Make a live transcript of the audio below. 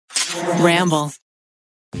Ramble.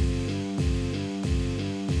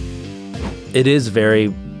 It is very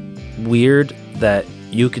weird that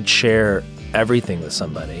you could share everything with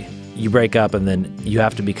somebody. You break up and then you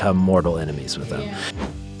have to become mortal enemies with them.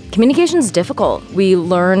 Communication's difficult. We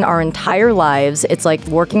learn our entire lives. It's like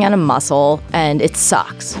working on a muscle, and it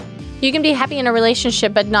sucks. You can be happy in a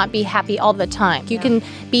relationship but not be happy all the time. You can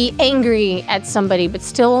be angry at somebody but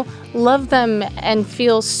still love them and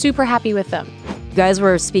feel super happy with them. You guys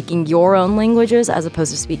were speaking your own languages as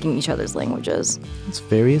opposed to speaking each other's languages. It's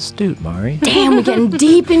very astute, Mari. Damn, we're getting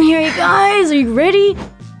deep in here, you guys. Are you ready?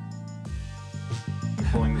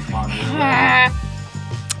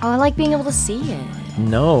 Oh, I like being able to see it.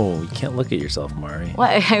 No, you can't look at yourself, Mari.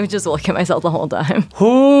 What? I would just look at myself the whole time.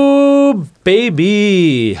 Ooh,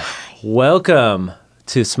 baby. Welcome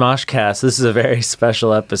to Smoshcast. This is a very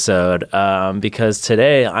special episode because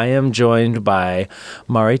today I am joined by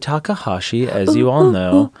Mari Takahashi, as you all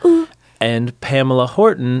know, and Pamela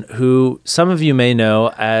Horton, who some of you may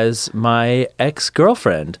know as my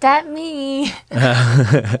ex-girlfriend. That me.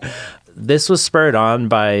 This was spurred on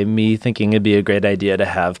by me thinking it'd be a great idea to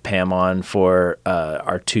have Pam on for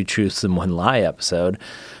our Two Truths and One Lie episode.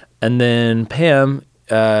 And then, Pam,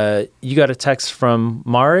 you got a text from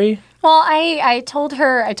Mari? Well, I told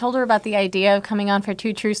her about the idea of coming on for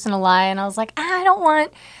Two Truths and a Lie, and I was like, I don't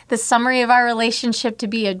want the summary of our relationship to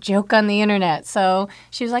be a joke on the internet. So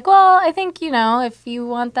she was like, well, I think, if you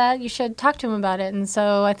want that, you should talk to him about it. And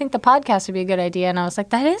so I think the podcast would be a good idea. And I was like,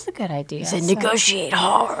 that is a good idea. So negotiate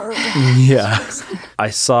hard. Yeah. I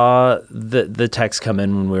saw the text come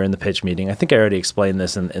in when we were in the pitch meeting. I think I already explained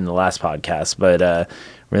this in the last podcast, but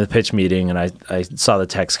we're in the pitch meeting, and I saw the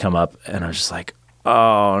text come up, and I was just like,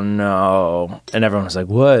 oh no. And everyone was like,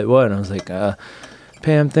 what? And I was like,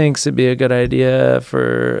 Pam thinks it'd be a good idea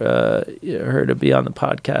for her to be on the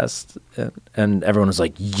podcast. And everyone was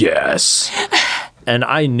like, yes. And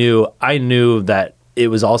I knew that it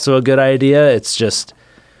was also a good idea. It's just,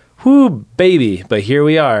 whoo, baby. But here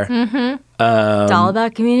we are. Mm-hmm. It's all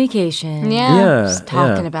about communication. Yeah. Just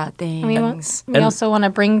talking about things. We also want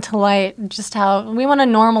to bring to light just how we want to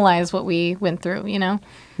normalize what we went through,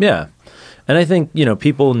 Yeah. And I think,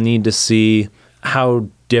 people need to see how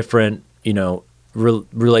different,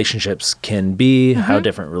 relationships can be, how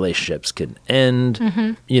different relationships can end,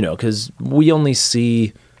 because we only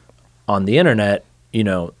see on the internet,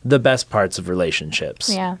 the best parts of relationships.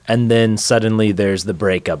 Yeah. And then suddenly there's the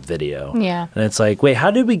breakup video. Yeah. And it's like, wait,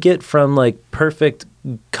 how did we get from perfect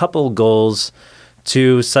couple goals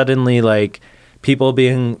to suddenly people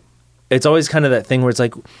being, it's always kind of that thing where it's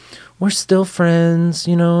like, we're still friends,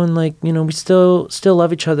 and we still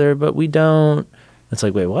love each other, but we don't. It's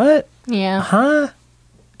like, wait, what? Yeah. Huh?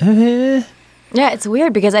 Yeah, it's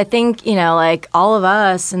weird because I think, all of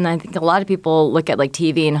us, and I think a lot of people look at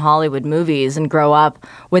TV and Hollywood movies and grow up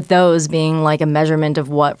with those being a measurement of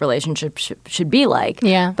what relationships should be like.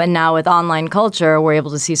 Yeah. But now with online culture, we're able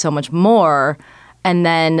to see so much more. And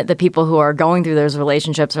then the people who are going through those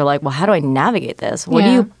relationships are like, well, how do I navigate this? What do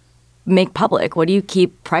you make public? What do you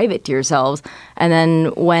keep private to yourselves? And then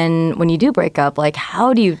when you do break up,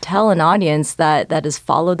 how do you tell an audience that has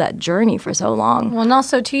followed that journey for so long? Well, and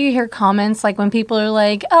also, too, you hear comments when people are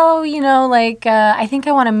like, oh, I think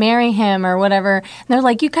I want to marry him or whatever. And they're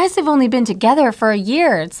like, you guys have only been together for a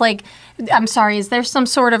year. It's like, I'm sorry, is there some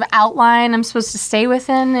sort of outline I'm supposed to stay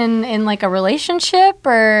within in a relationship?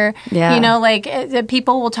 Or,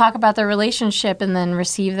 people will talk about their relationship and then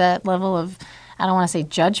receive that level of, I don't want to say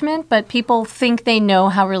judgment, but people think they know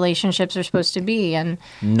how relationships are supposed to be, and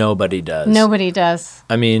nobody does. Nobody does.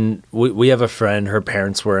 I mean, we have a friend, her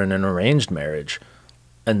parents were in an arranged marriage,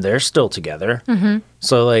 and they're still together. Mm-hmm.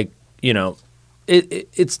 So,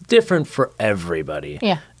 it's different for everybody.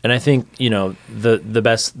 Yeah. And I think, the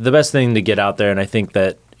best thing to get out there, and I think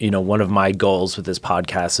that, one of my goals with this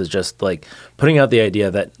podcast is just putting out the idea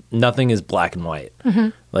that nothing is black and white. Mm-hmm.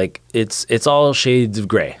 It's all shades of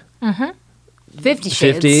gray. Mm-hmm. 50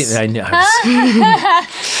 Shades. 50? I know. I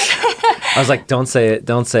was like, don't say it.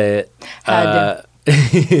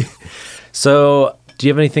 So, do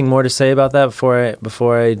you have anything more to say about that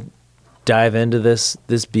before I dive into this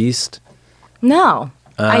beast? No.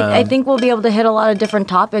 I think we'll be able to hit a lot of different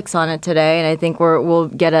topics on it today, and I think we'll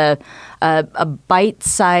get a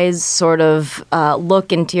bite-sized sort of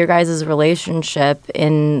look into your guys' relationship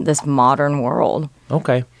in this modern world.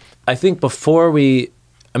 Okay. I think before we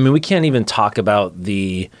can't even talk about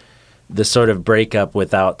the sort of breakup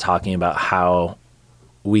without talking about how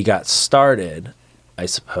we got started, I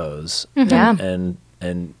suppose. Mm-hmm. Yeah.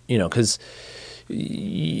 And because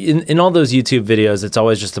in all those YouTube videos, it's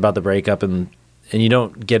always just about the breakup and you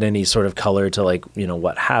don't get any sort of color to like,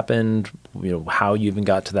 what happened, how you even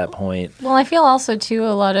got to that point. Well, I feel also too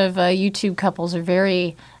a lot of YouTube couples are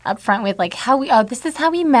very upfront with like this is how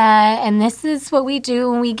we met, and this is what we do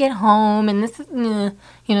when we get home, and this is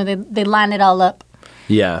they line it all up.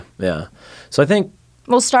 Yeah. So I think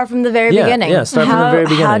we'll start from the very beginning. Yeah, start from the very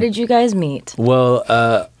beginning. How did you guys meet? Well,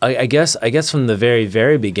 I guess from the very,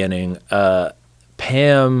 very beginning,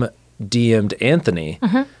 Pam DM'd Anthony.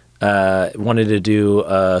 Wanted to do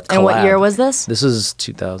a collab. And what year was this? This is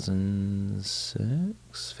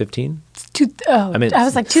 2006, 15? I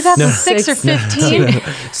was like 2006 or 15?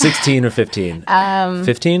 16 or 15.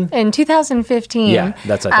 15? In 2015. Yeah,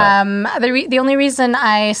 that's what I thought. The only reason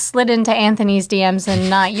I slid into Anthony's DMs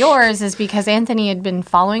and not yours is because Anthony had been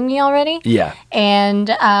following me already. Yeah.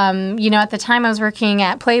 And, at the time I was working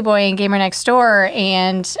at Playboy and Gamer Next Door,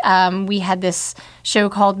 and we had this show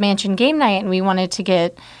called Mansion Game Night, and we wanted to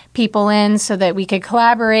get people in so that we could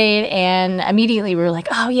collaborate, and immediately we were like,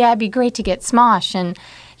 oh yeah, it'd be great to get Smosh. And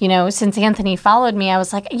since Anthony followed me, I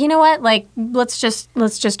was like, you know what, like let's just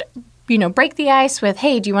break the ice with,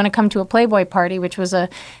 hey, do you want to come to a Playboy party, which was a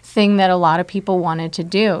thing that a lot of people wanted to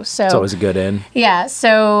do. So it's always a good in. Yeah.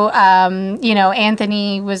 So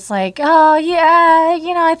Anthony was like, oh yeah,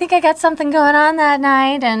 I think I got something going on that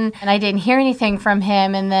night, and I didn't hear anything from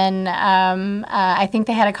him, and then I think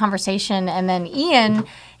they had a conversation, and then Ian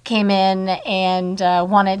came in and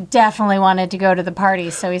definitely wanted to go to the party,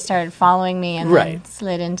 so he started following me and then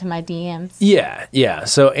slid into my DMs. Yeah.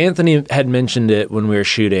 So Anthony had mentioned it when we were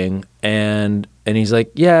shooting, and he's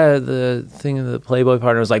like, yeah, the thing of the Playboy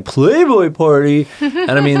party. I was like, Playboy party? And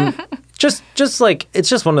I mean, just like, it's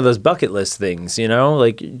just one of those bucket list things,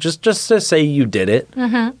 like just to say you did it.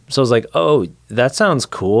 Mm-hmm. So I was like, oh, that sounds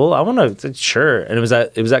cool. I want to, sure. And it was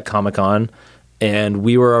at Comic-Con. And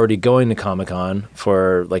we were already going to Comic-Con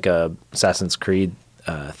for like a Assassin's Creed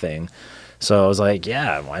thing. So I was like,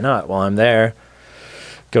 yeah, why not? While I'm there,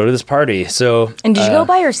 go to this party. So and did you go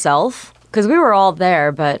by yourself? Because we were all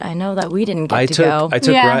there, but I know that we didn't get to go. I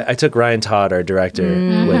took Ryan Todd, our director.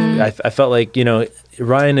 I felt like,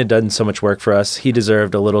 Ryan had done so much work for us. He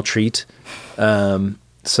deserved a little treat.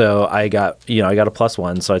 So I got a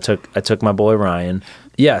 +1. So I took my boy Ryan.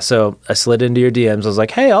 Yeah, so I slid into your DMs. I was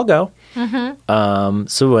like, hey, I'll go. Mm-hmm.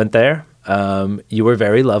 So we went there. You were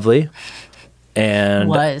very lovely, and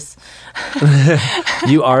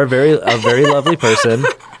you are a very lovely person.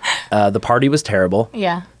 The party was terrible.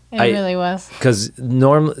 Yeah. It really was. Because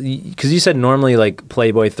you said normally like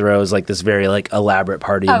Playboy throws like this very like elaborate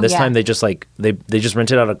party, and this time they just like they just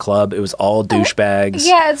rented out a club. It was all douchebags.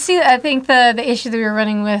 Yeah, see, I think the issue that we were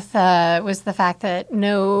running with was the fact that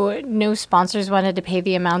no sponsors wanted to pay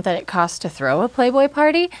the amount that it cost to throw a Playboy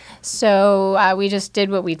party. So we just did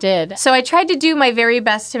what we did. So I tried to do my very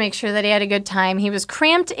best to make sure that he had a good time. He was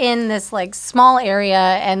cramped in this like small area,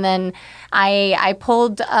 and then I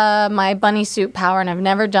pulled my bunny suit power, and I've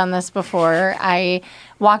never done this before. I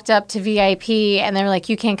walked up to VIP, and they were like,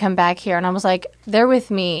 you can't come back here. And I was like, they're with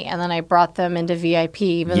me. And then I brought them into VIP,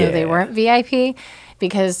 even though they weren't VIP,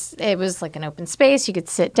 because it was like an open space. You could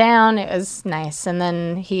sit down. It was nice. And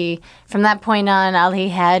then from that point on, all he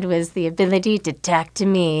had was the ability to talk to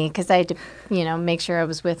me, because I had to, make sure I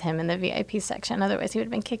was with him in the VIP section. Otherwise, he would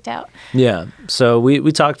have been kicked out. Yeah. So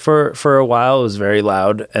we talked for a while. It was very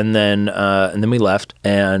loud. And then we left.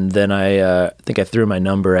 And then I think I threw my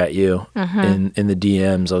number at you in the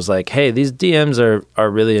DMs. I was like, hey, these DMs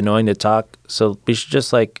are really annoying to talk. So we should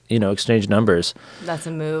just exchange numbers. That's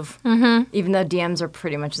a move. Mm-hmm. Even though DMs are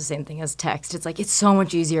pretty much the same thing as text. It's like, it's so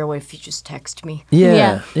much easier if you just text me.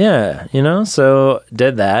 Yeah. So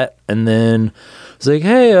did that. And then it's like,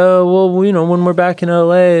 hey, when we're back in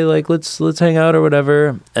LA, like let's hang out or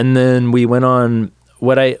whatever. And then we went on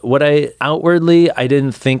what I outwardly, I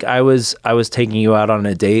didn't think I was taking you out on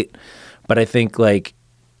a date, but I think like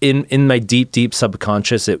in my deep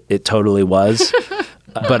subconscious, it totally was.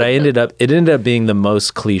 But it ended up being the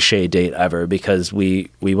most cliche date ever, because we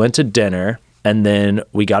went to dinner, and then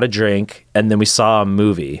we got a drink, and then we saw a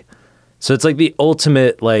movie. So it's like the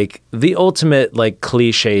ultimate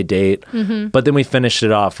cliche date. Mm-hmm. But then we finished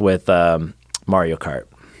it off with Mario Kart,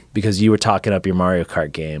 because you were talking up your Mario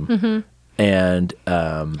Kart game. Mm-hmm. And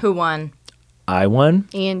who won? I won.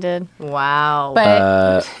 Ian did. Wow.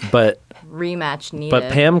 But rematch needed.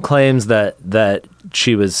 But Pam claims that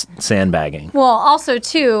she was sandbagging. Well, also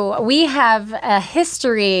too, we have a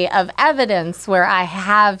history of evidence where I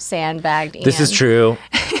have sandbagged Ian. This is true.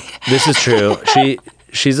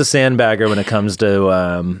 She's a sandbagger when it comes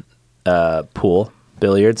to pool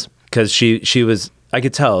billiards, because she was I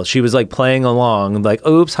could tell she was like playing along, like,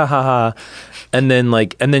 oops, ha ha ha. And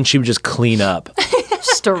then she would just clean up.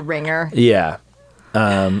 Just a ringer. Yeah.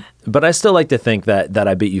 But I still like to think that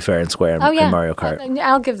I beat you fair and square in Mario Kart.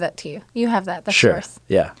 I'll give that to you. You have that. That's Sure. yours.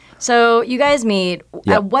 Yeah. So you guys meet.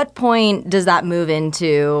 Yep. At what point does that move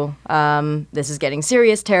into this is getting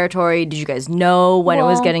serious territory? Did you guys know when it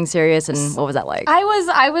was Well, getting serious, and what was that like?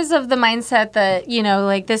 I was of the mindset that, you know,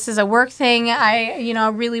 like, this is a work thing. I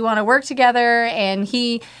really want to work together. And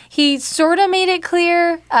he sort of made it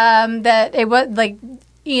clear that it was like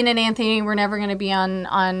Ian and Anthony were never going to be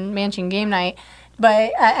on Mansion Game Night.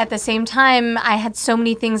 But at the same time, I had so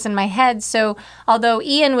many things in my head. So although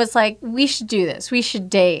Ian was like, we should do this, we should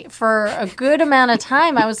date, for a good amount of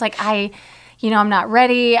time, I was like, I'm not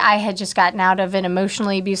ready. I had just gotten out of an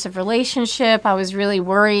emotionally abusive relationship. I was really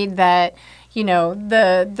worried that,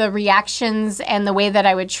 the reactions and the way that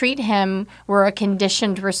I would treat him were a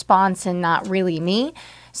conditioned response and not really me.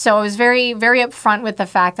 So I was very, very upfront with the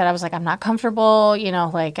fact that I was like, I'm not comfortable,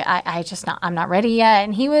 I'm not ready yet.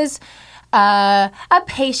 And he was a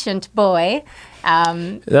patient boy.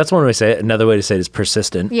 That's one way to say it. Another way to say it is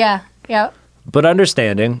persistent. Yeah. But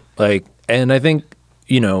understanding, and I think,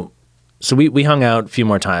 so we hung out a few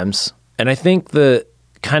more times. And I think the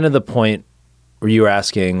point where you were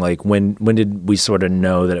asking, like, when did we sort of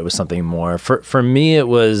know that it was something more? For me, it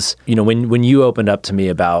was, when you opened up to me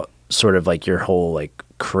about sort of like your whole like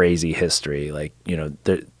crazy history, like,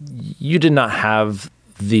 you did not have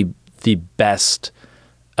the best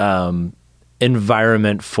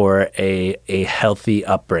environment for a healthy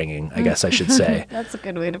upbringing, I guess I should say. That's a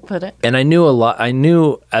good way to put it. And I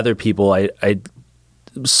knew other people. I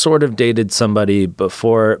sort of dated somebody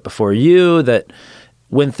before you that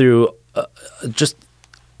went through just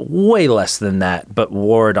way less than that, but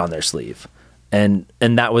wore it on their sleeve. And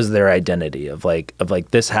that was their identity of like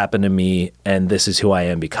this happened to me and this is who I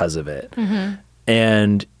am because of it. Mm-hmm.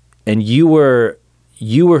 And you were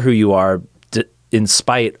who you are in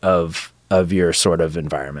spite of your sort of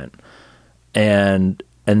environment. And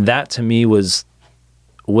that to me was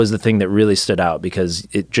the thing that really stood out, because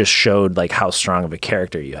it just showed like how strong of a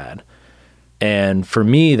character you had. And for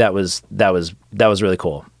me, that was really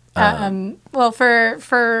cool. Well,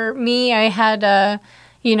 for me, I had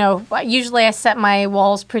usually I set my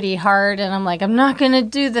walls pretty hard, and I'm like, I'm not going to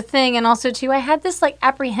do the thing. And also, too, I had this like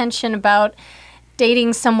apprehension about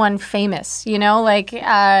dating someone famous, I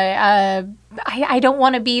don't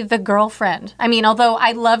want to be the girlfriend. I mean, although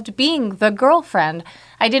I loved being the girlfriend,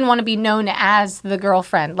 I didn't want to be known as the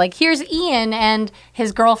girlfriend. Like, here's Ian and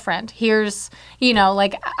his girlfriend. Here's,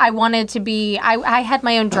 I wanted to be, I had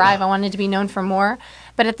my own drive. I wanted to be known for more.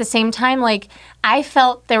 But at the same time, like, I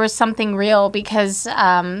felt there was something real, because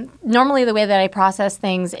normally the way that I process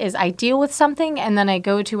things is I deal with something and then I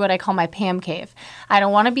go to what I call my Pam cave. I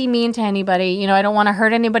don't want to be mean to anybody. I don't want to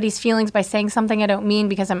hurt anybody's feelings by saying something I don't mean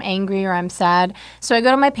because I'm angry or I'm sad. So I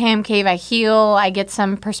go to my Pam cave, I heal, I get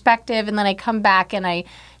some perspective, and then I come back and I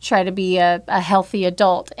try to be a healthy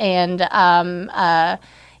adult. And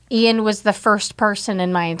Ian was the first person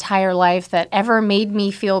in my entire life that ever made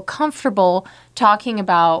me feel comfortable talking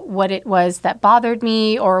about what it was that bothered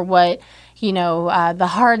me, or what, the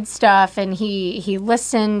hard stuff. And he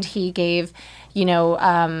listened, he gave,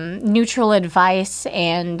 neutral advice,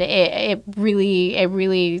 and it really,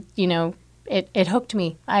 it hooked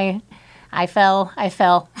me. I fell. I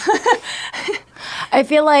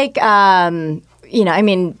feel like,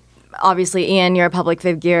 obviously, Ian, you're a public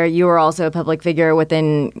figure. You were also a public figure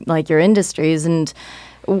within like your industries. And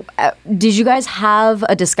did you guys have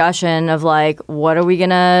a discussion of like, what are we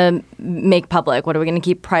going to make public? What are we going to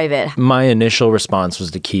keep private? My initial response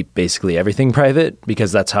was to keep basically everything private,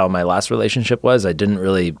 because that's how my last relationship was. I didn't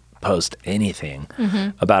really post anything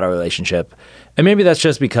about our relationship. And maybe that's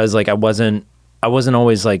just because like I wasn't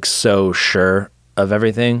always like so sure of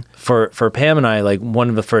everything. For Pam and I, like, one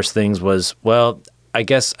of the first things was, well, I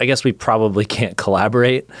guess we probably can't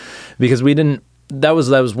collaborate, because we didn't. That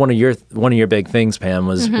was one of your big things, Pam,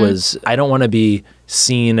 was I don't want to be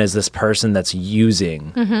seen as this person that's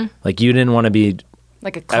using. Like, you didn't want to be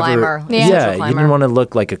like a climber. Yeah, you didn't want to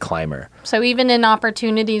look like a climber. So even in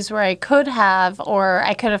opportunities where I could have, or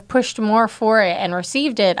I could have pushed more for it and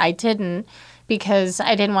received it, I didn't, because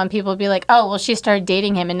I didn't want people to be like, oh, well, she started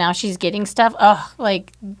dating him and now she's getting stuff. Oh,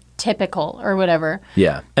 like typical or whatever.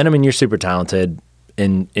 Yeah. And I mean, you're super talented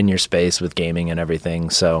in your space with gaming and everything.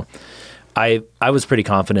 So I was pretty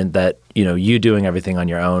confident that, you doing everything on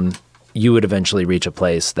your own, you would eventually reach a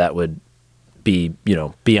place that would be,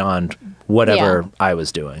 beyond whatever I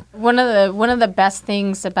was doing. One of the best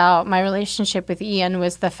things about my relationship with Ian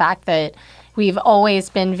was the fact that we've always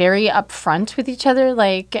been very upfront with each other.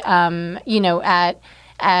 Like,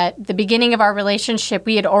 at the beginning of our relationship,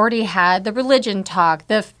 we had already had the religion talk,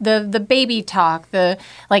 the baby talk,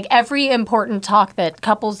 every important talk that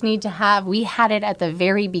couples need to have. We had it at the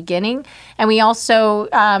very beginning, and we also,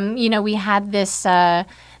 we had this.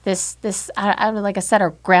 Like a set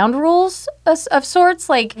of ground rules of sorts.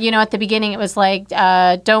 Like, at the beginning it was like,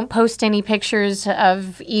 don't post any pictures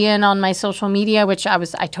of Ian on my social media, which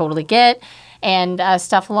I totally get, and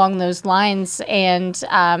stuff along those lines. And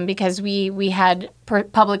because we had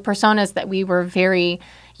public personas that we were very,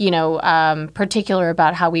 particular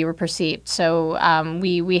about how we were perceived. So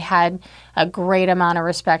we had a great amount of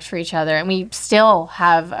respect for each other, and we still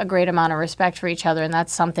have a great amount of respect for each other. And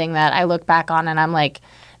that's something that I look back on and I'm like,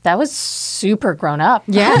 that was super grown up.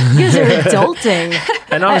 Yeah, you guys are adulting.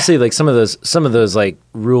 And obviously, like some of those like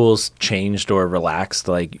rules changed or relaxed.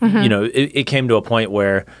 Like it came to a point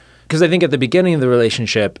where, because I think at the beginning of the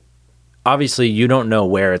relationship, obviously you don't know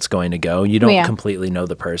where it's going to go. You don't completely know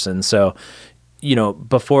the person. So,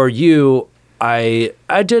 before you, I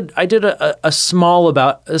did a small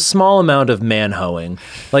amount of man-hoeing,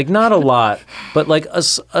 like not a lot, but like a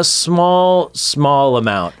small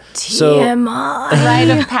amount. TMI. Rite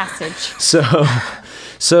of passage.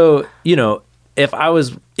 So if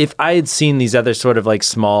I had seen these other sort of like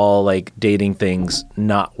small like dating things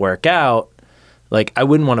not work out, like I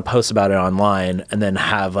wouldn't want to post about it online and then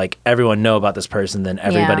have like everyone know about this person, then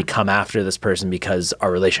everybody come after this person because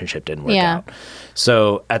our relationship didn't work out.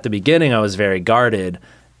 So at the beginning I was very guarded,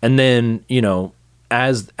 and then,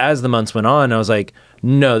 as the months went on, I was like,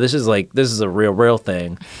 no, this is a real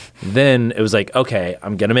thing. Then it was like, okay,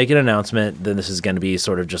 I'm going to make an announcement. Then this is going to be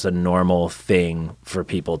sort of just a normal thing for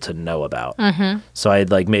people to know about. So I had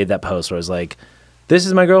like made that post where I was like, this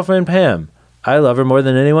is my girlfriend, Pam. I love her more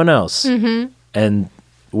than anyone else. And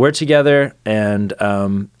we're together. And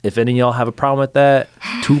if any of y'all have a problem with that,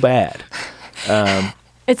 too bad.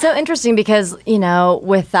 It's so interesting because,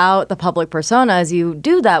 without the public personas, you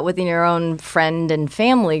do that within your own friend and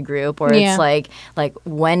family group where it's like,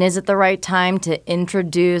 when is it the right time to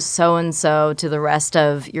introduce so-and-so to the rest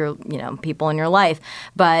of your, people in your life?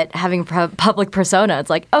 But having public persona, it's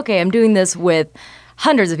like, okay, I'm doing this with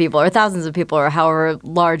hundreds of people or thousands of people or however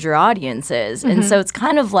large your audience is. And so it's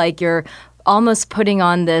kind of like you're almost putting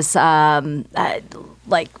on this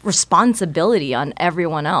responsibility on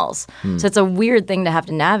everyone else. So it's a weird thing to have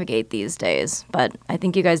to navigate these days. But I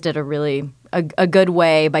think you guys did a really a good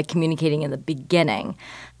way by communicating in the beginning.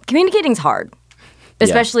 Communicating's hard,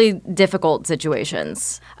 especially difficult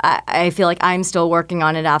situations. I feel like I'm still working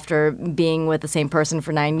on it after being with the same person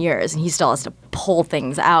for 9 years, and he still has to pull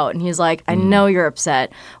things out. And he's like, I know you're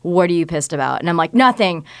upset. What are you pissed about? And I'm like,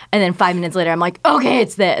 nothing. And then 5 minutes later, I'm like, okay,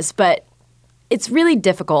 it's this. But it's really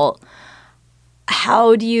difficult.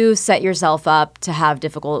 How do you set yourself up to have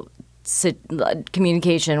difficult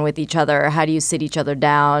communication with each other? How do you sit each other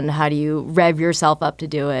down? How do you rev yourself up to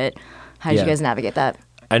do it? How did you guys navigate that?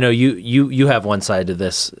 I know you have one side to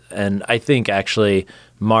this, and I think actually,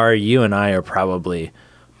 Mara, you and I are probably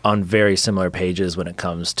on very similar pages when it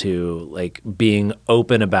comes to like being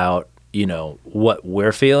open about, what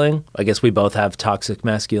we're feeling. I guess we both have toxic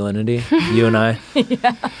masculinity, you and I.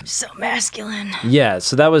 So masculine. Yeah,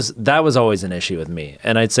 so that was always an issue with me.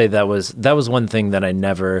 And I'd say that was one thing that I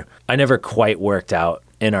never quite worked out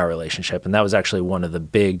in our relationship. And that was actually one of the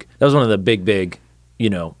big, I'd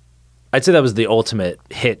say that was the ultimate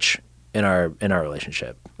hitch in our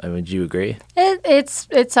relationship. I mean, do you agree?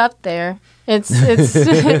 It's up there.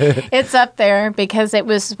 It's up there because it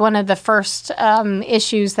was one of the first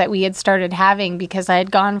issues that we had started having, because I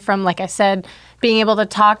had gone from, like I said, being able to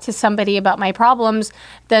talk to somebody about my problems.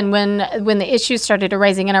 Then when the issues started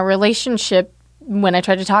arising in our relationship, when I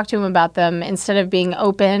tried to talk to him about them, instead of being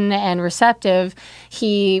open and receptive,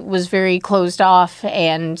 he was very closed off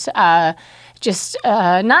and just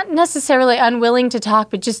not necessarily unwilling to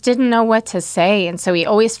talk, but just didn't know what to say. And so he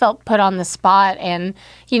always felt put on the spot. And,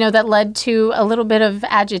 that led to a little bit of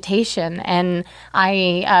agitation. And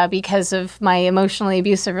I, because of my emotionally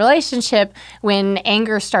abusive relationship, when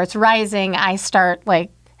anger starts rising, I start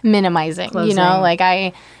minimizing,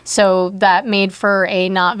 Closing. So that made for a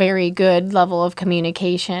not very good level of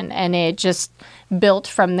communication. And it just built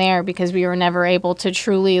from there because we were never able to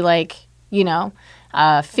truly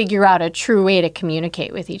figure out a true way to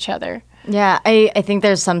communicate with each other. Yeah, I think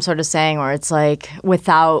there's some sort of saying where it's like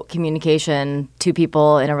without communication, two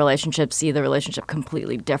people in a relationship see the relationship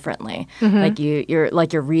completely differently. Like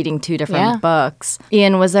you're reading two different books.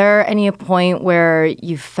 Ian, was there any point where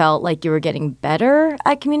you felt like you were getting better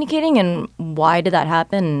at communicating, and why did that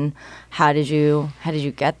happen? And how did you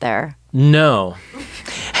get there? No.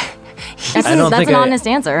 That's an honest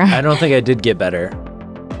answer. I don't think I did get better.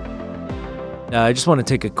 I just want to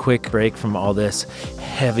take a quick break from all this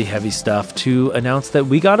heavy stuff to announce that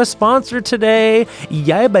we got a sponsor today.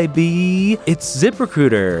 Yeah, baby. It's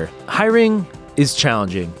ZipRecruiter. Hiring is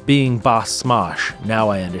challenging. Being boss smosh. Now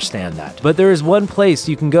I understand that. But there is one place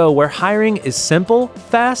you can go where hiring is simple,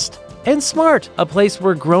 fast, and smart. A place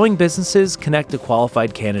where growing businesses connect to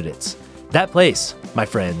qualified candidates. That place, my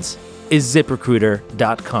friends, is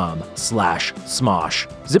ZipRecruiter.com/smosh.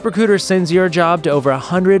 ZipRecruiter sends your job to over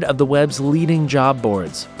 100 of the web's leading job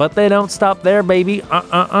boards. But they don't stop there, baby.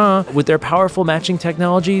 With their powerful matching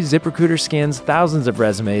technology, ZipRecruiter scans thousands of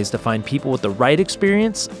resumes to find people with the right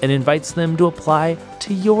experience and invites them to apply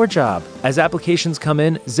to your job. As applications come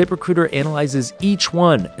in, ZipRecruiter analyzes each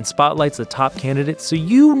one and spotlights the top candidates so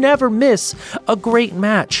you never miss a great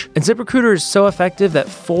match. And ZipRecruiter is so effective that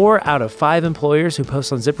 4 out of 5 employers who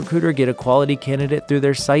post on ZipRecruiter get a quality candidate through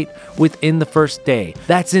their site within the first day.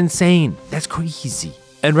 That's insane. That's crazy.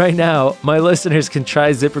 And right now, my listeners can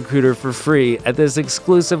try ZipRecruiter for free at this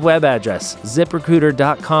exclusive web address,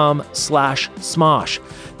 ZipRecruiter.com/smosh.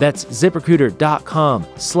 That's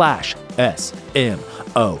ZipRecruiter.com/SMOSH.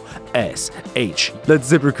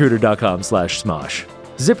 That's ZipRecruiter.com/smosh.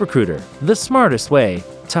 ZipRecruiter, the smartest way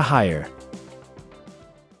to hire.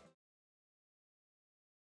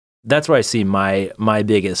 That's where I see my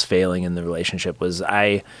biggest failing in the relationship was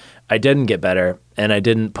I didn't get better, and I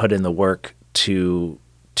didn't put in the work to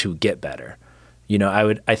get better. You know, I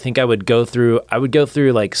would go through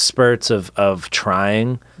like spurts of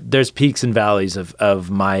trying. There's peaks and valleys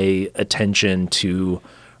of my attention to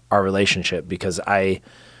our relationship because a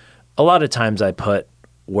lot of times I put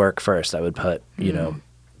work first. I would put,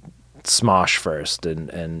 smosh first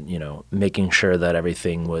and making sure that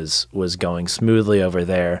everything was going smoothly over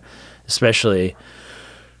there, especially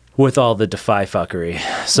with all the Defy fuckery.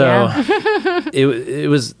 So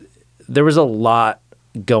there was a lot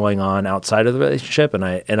going on outside of the relationship, and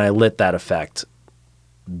I let that affect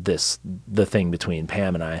the thing between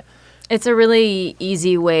Pam and I. It's a really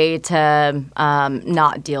easy way to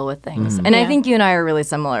not deal with things. And I think you and I are really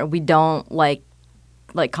similar. We don't like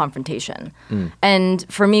confrontation. And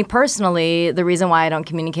for me personally, the reason why I don't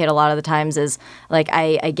communicate a lot of the times is like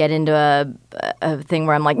I get into a thing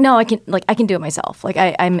where I'm like, no, I can do it myself. Like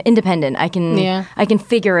I'm independent. I can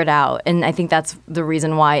figure it out. And I think that's the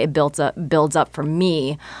reason why it builds up for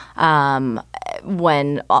me.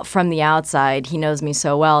 When from the outside, he knows me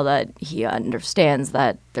so well that he understands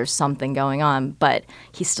that there's something going on, but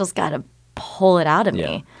he still's got to pull it out of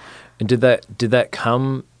me. And did that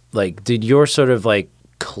come, like, did your sort of like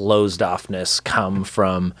closed offness come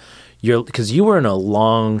from because you were in a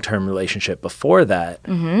long-term relationship before that?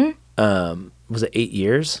 Was it 8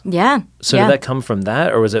 years? Yeah. So did that come from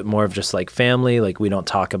that, or was it more of just like family, like we don't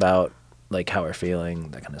talk about like how we're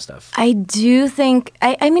feeling, that kind of stuff? I do think,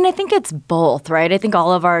 I mean, I think it's both, right? I think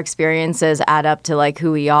all of our experiences add up to like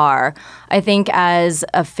who we are. I think as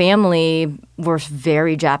a family, we're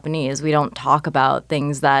very Japanese. We don't talk about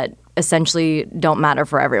things that essentially don't matter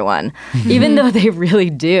for everyone, even though they really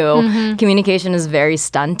do. Communication is very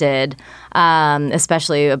stunted,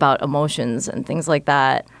 especially about emotions and things like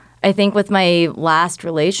that. I think with my last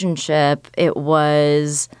relationship, it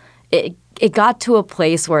got to a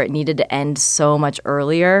place where it needed to end so much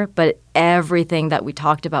earlier, but everything that we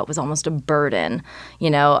talked about was almost a burden.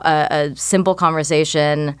 A simple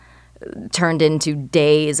conversation turned into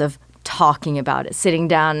days of talking about it, sitting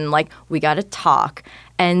down and like, we got to talk.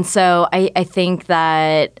 And so I think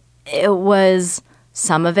that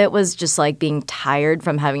some of it was just like being tired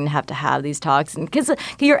from having to have these talks, and because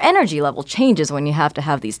your energy level changes when you have to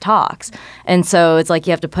have these talks. And so it's like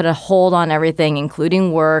you have to put a hold on everything,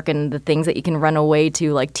 including work and the things that you can run away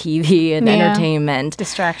to, like TV and entertainment.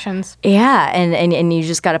 Distractions. Yeah, and you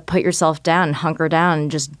just got to put yourself down and hunker down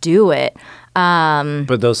and just do it.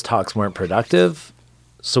 But those talks weren't productive.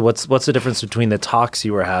 So what's the difference between the talks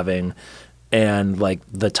you were having and like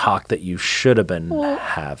the talk that you should have been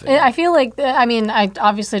having? I feel like, I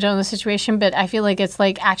obviously don't know the situation, but I feel like it's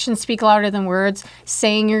like actions speak louder than words.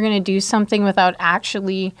 Saying you're going to do something without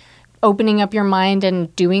actually opening up your mind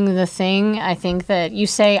and doing the thing. I think that you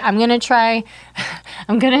say, I'm going to try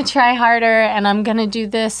harder, and I'm going to do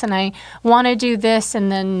this, and I want to do this,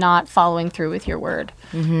 and then not following through with your word.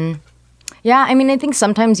 Yeah, I mean, I think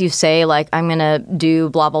sometimes you say, like, I'm going to do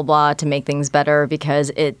blah, blah, blah to make things better because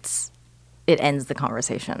it ends the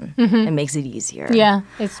conversation. It makes it easier. Yeah.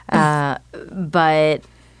 But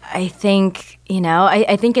I think,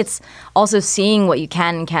 I think it's also seeing what you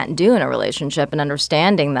can and can't do in a relationship and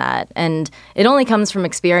understanding that. And it only comes from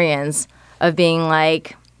experience of being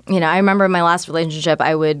like, I remember in my last relationship,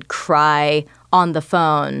 I would cry on the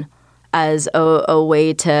phone as a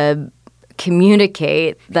way to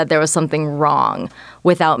communicate that there was something wrong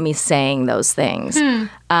without me saying those things.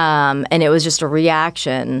 And it was just a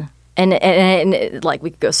reaction. And like, we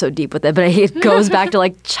could go so deep with it, but it goes back to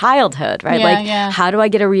like childhood, right? How do I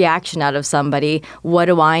get a reaction out of somebody? What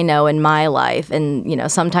do I know in my life? And,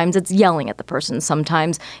 sometimes it's yelling at the person.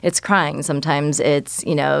 Sometimes it's crying. Sometimes it's,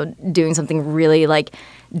 doing something really like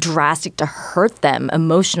drastic to hurt them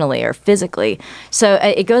emotionally or physically. So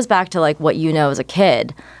it goes back to like what you know as a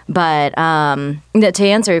kid. But to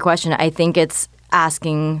answer your question, I think it's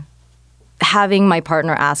having my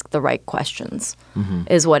partner ask the right questions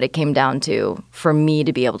is what it came down to for me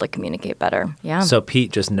to be able to communicate better. Yeah. So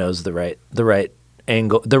Pete just knows the right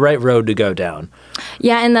angle, the right road to go down.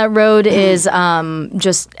 Yeah, and that road is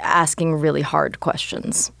just asking really hard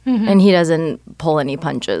questions. And he doesn't pull any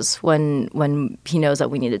punches when he knows that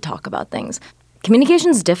we need to talk about things. Communication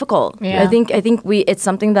is difficult. Yeah. I think it's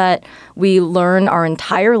something that we learn our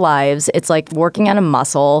entire lives. It's like working on a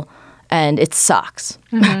muscle, and it sucks.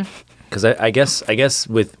 Because I guess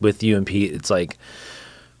with you and Pete, it's like,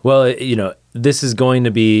 well, this is going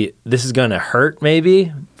to hurt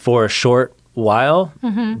maybe for a short while,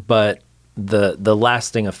 but the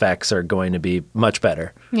lasting effects are going to be much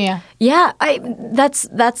better. Yeah. Yeah, that's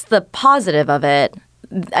the positive of it.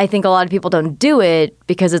 I think a lot of people don't do it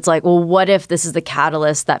because it's like, well, what if this is the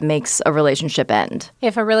catalyst that makes a relationship end?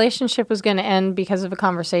 If a relationship was going to end because of a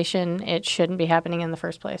conversation, it shouldn't be happening in the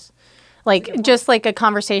first place. Like, just like a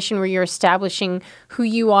conversation where you're establishing who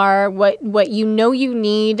you are, what you know you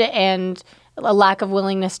need, and a lack of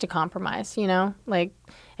willingness to compromise, Like,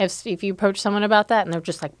 if you approach someone about that and they're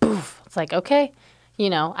just like, poof, it's like, okay,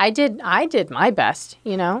 I did my best,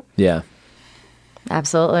 Yeah.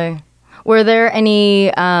 Absolutely. Were there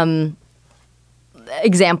any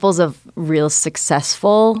examples of real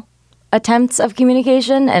successful attempts of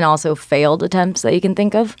communication and also failed attempts that you can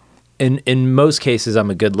think of? In most cases, I'm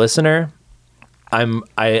a good listener.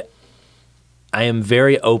 I am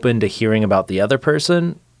very open to hearing about the other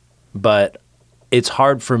person, but it's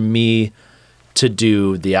hard for me to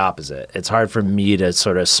do the opposite. It's hard for me to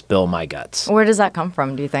sort of spill my guts. Where does that come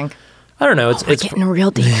from, do you think? I don't know. It's getting real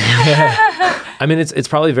deep. I mean, it's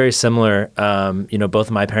probably very similar. Both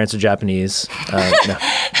of my parents are Japanese.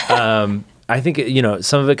 I think,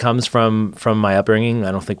 some of it comes from my upbringing.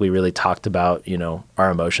 I don't think we really talked about,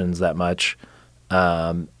 our emotions that much.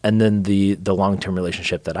 And then the long-term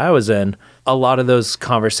relationship that I was in, a lot of those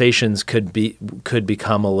conversations could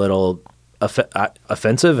become a little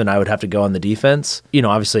offensive, and I would have to go on the defense.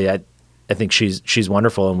 Obviously, I think she's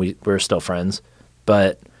wonderful, and we're still friends.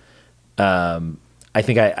 But I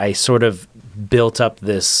think I sort of built up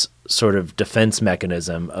this sort of defense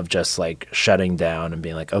mechanism of just like shutting down and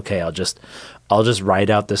being like, okay, I'll just ride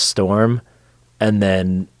out this storm, and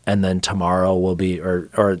then tomorrow will be,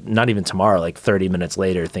 or not even tomorrow, like 30 minutes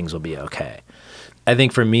later, things will be okay. I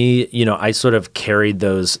think for me, I sort of carried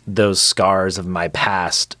those scars of my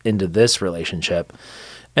past into this relationship.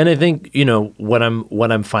 And I think, what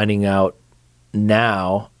I'm finding out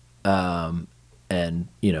now, and,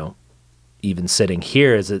 even sitting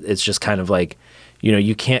here is it's just kind of like,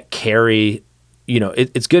 you can't carry,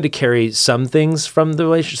 it's good to carry some things from the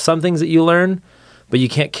relationship, some things that you learn, but you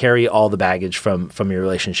can't carry all the baggage from your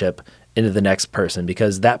relationship into the next person,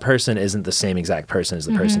 because that person isn't the same exact person as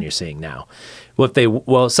the person you're seeing now.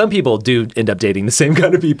 Some people do end up dating the same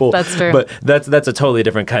kind of people. That's true. But that's a totally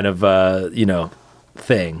different kind of,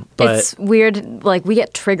 thing. But it's weird, like we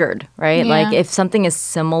get triggered, right? Yeah. Like if something is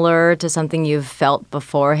similar to something you've felt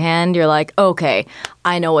beforehand, you're like, okay,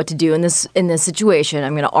 I know what to do in this situation.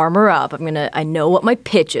 I'm gonna armor up. I know what my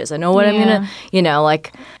pitch is. I know what I'm gonna,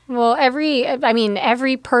 like. Well, every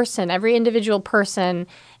individual person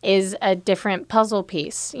is a different puzzle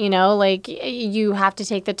piece, like you have to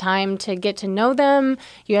take the time to get to know them.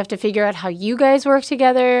 You have to figure out how you guys work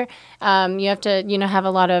together. You have to, have a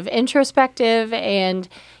lot of introspective, and,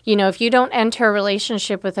 if you don't enter a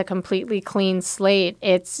relationship with a completely clean slate,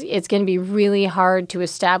 it's going to be really hard to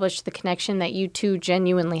establish the connection that you two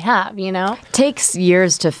genuinely have, Takes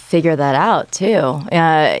years to figure that out too.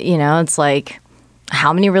 It's like,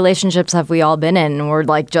 how many relationships have we all been in? And we're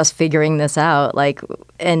like just figuring this out, like,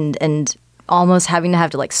 and almost having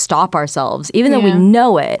to like stop ourselves, even though we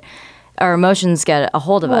know it. our emotions get a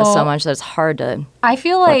hold of us so Well, much that it's hard to. I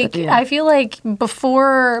feel what to like do.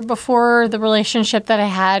 before the relationship that I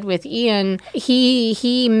had with Ian,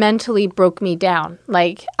 he mentally broke me down.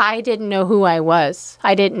 Like I didn't know who I was.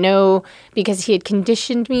 I didn't know because he had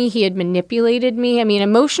conditioned me, he had manipulated me. I mean,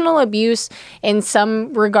 emotional abuse in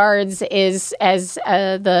some regards is as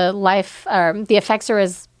the effects are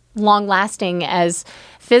as long lasting as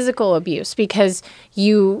physical abuse because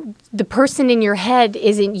the person in your head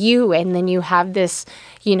isn't you, and then you have this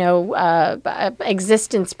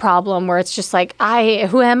existence problem where it's just like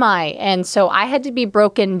who am I? And so I had to be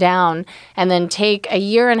broken down and then take a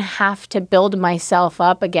year and a half to build myself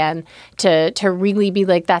up again to really be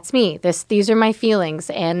like, that's me, these are my feelings,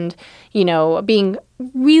 and being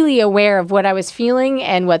really aware of what I was feeling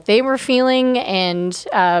and what they were feeling, and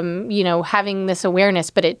having this awareness.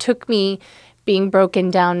 But it took me being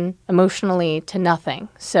broken down emotionally to nothing.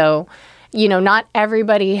 So, not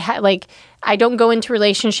everybody I don't go into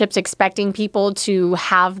relationships expecting people to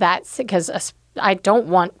have that, because I don't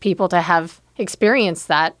want people to have experienced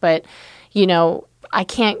that. But, I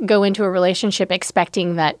can't go into a relationship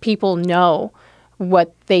expecting that people know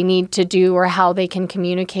what they need to do or how they can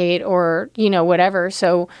communicate or, whatever.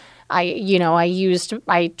 So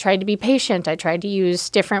I tried to be patient. I tried to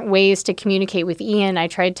use different ways to communicate with Ian. I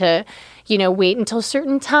tried to, wait until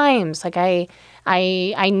certain times. Like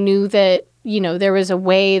I knew that, there was a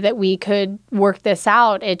way that we could work this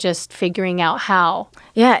out. It just figuring out how.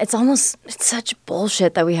 Yeah, it's such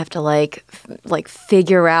bullshit that we have to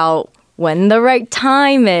figure out when the right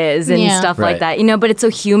time is and stuff like that, but it's so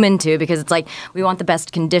human too, because it's like we want the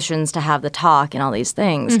best conditions to have the talk and all these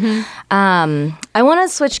things. I want to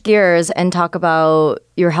switch gears and talk about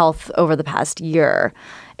your health over the past year.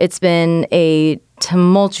 It's been a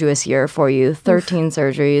tumultuous year for you, 13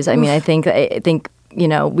 surgeries. I mean, I think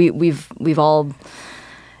we've all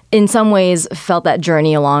in some ways felt that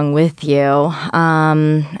journey along with you.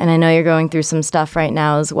 And I know you're going through some stuff right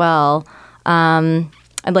now as well.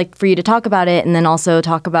 I'd like for you to talk about it and then also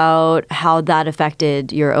talk about how that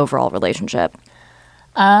affected your overall relationship.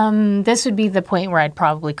 This would be the point where I'd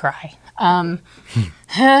probably cry. But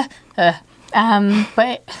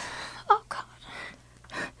oh God.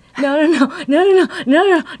 No.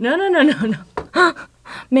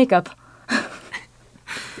 Makeup.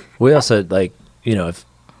 We also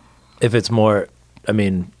if it's more, I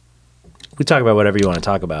mean, we talk about whatever you want to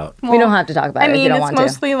talk about. We don't have to talk about it if you don't want to.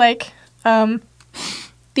 It's mostly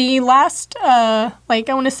the last, I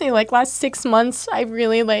want to say last 6 months, I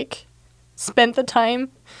really spent the time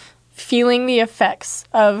feeling the effects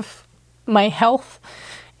of my health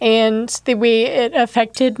and the way it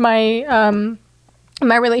affected my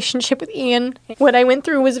my relationship with Ian. What I went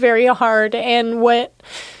through was very hard, and what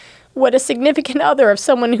a significant other of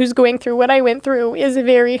someone who's going through what I went through is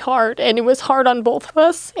very hard, and it was hard on both of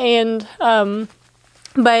us. And to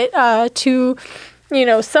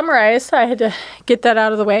summarize, I had to get that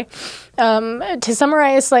out of the way. To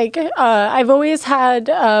summarize, I've always had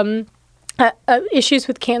issues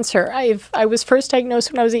with cancer. I was first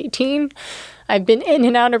diagnosed when I was 18. I've been in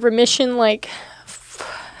and out of remission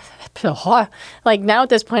now at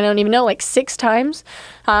this point, I don't even know, 6 times.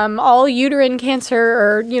 All uterine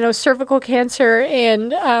cancer or, cervical cancer.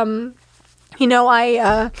 And,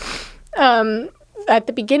 at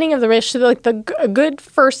the beginning of the relationship, a good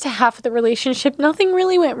first half of the relationship, nothing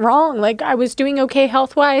really went wrong. I was doing okay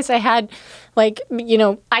health-wise. I had,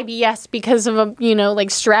 IBS because of,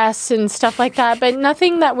 stress and stuff like that. But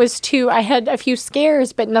nothing that was too, I had a few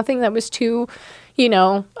scares, but nothing that was too,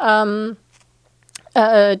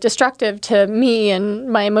 destructive to me and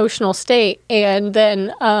my emotional state. And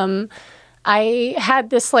then I had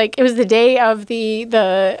this, it was the day of the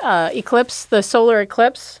eclipse, the solar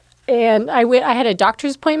eclipse. And I had a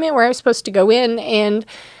doctor's appointment where I was supposed to go in and,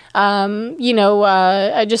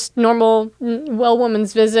 just normal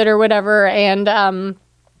woman's visit or whatever. And I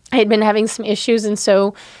had been having some issues. And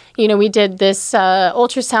so, we did this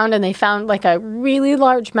ultrasound, and they found a really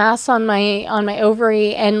large mass on my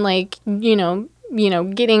ovary, and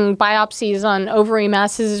getting biopsies on ovary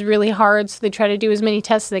masses is really hard. So they try to do as many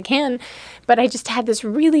tests as they can. But I just had this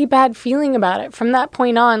really bad feeling about it from that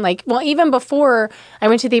point on. Even before I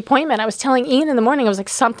went to the appointment, I was telling Ian in the morning, I was like,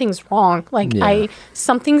 something's wrong.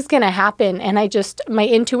 Something's going to happen. And my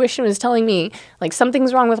intuition was telling me,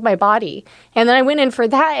 something's wrong with my body. And then I went in for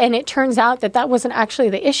that, and it turns out that wasn't actually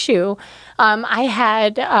the issue. I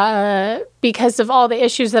had, because of all the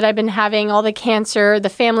issues that I've been having, all the cancer, the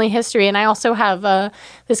family history, and I also have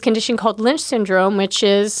this condition called Lynch syndrome, which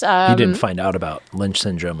is... you didn't find out about Lynch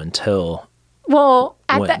syndrome until Well,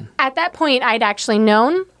 When? at that point, I'd actually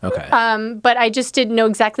known. Okay. But I just didn't know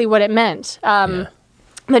exactly what it meant.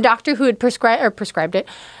 The doctor who had prescribed it,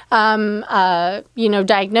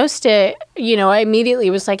 diagnosed it, I immediately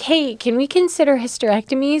was like, hey, can we consider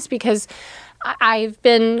hysterectomies? Because I've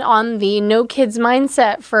been on the no kids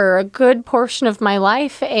mindset for a good portion of my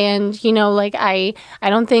life. And, I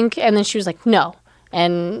don't think, and then she was like, no.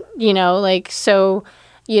 And,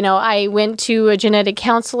 I went to a genetic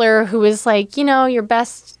counselor who was like,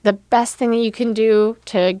 the best thing that you can do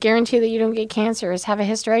to guarantee that you don't get cancer is have a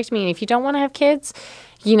hysterectomy. And if you don't want to have kids,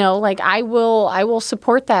 I will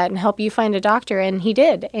support that and help you find a doctor. And he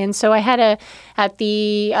did. And so I had at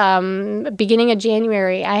the beginning of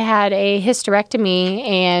January, I had a hysterectomy,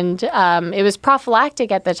 and it was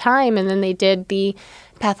prophylactic at the time. And then they did the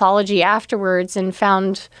pathology afterwards and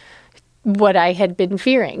found what I had been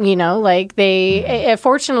fearing,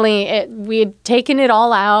 fortunately, we had taken it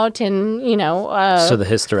all out and, So the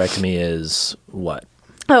hysterectomy is what?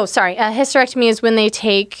 Oh, sorry. A hysterectomy is when they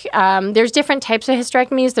take, there's different types of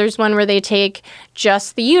hysterectomies. There's one where they take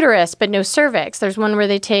just the uterus, but no cervix. There's one where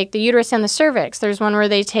they take the uterus and the cervix. There's one where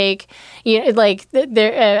they take,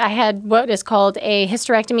 I had what is called a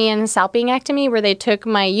hysterectomy and salpingectomy, where they took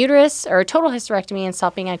my uterus, or a total hysterectomy and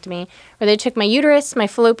salpingectomy, where they took my uterus, my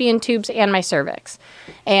fallopian tubes, and my cervix.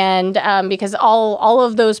 And because all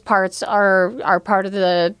of those parts are part of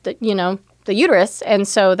the uterus, and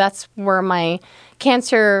so that's where my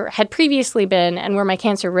cancer had previously been and where my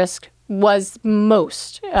cancer risk was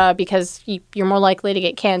most, because you're more likely to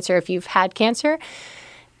get cancer if you've had cancer.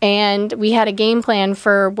 And we had a game plan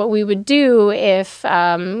for what we would do if,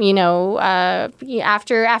 after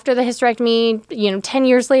the hysterectomy, 10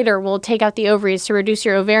 years later, we'll take out the ovaries to reduce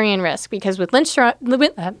your ovarian risk. Because with Lynch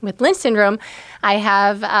syndrome, I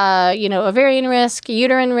have, ovarian risk,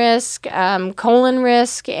 uterine risk, colon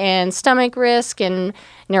risk, and stomach risk, and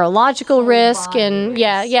neurological risk. And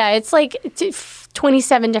it's like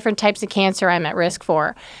 27 different types of cancer I'm at risk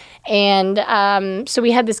for. And so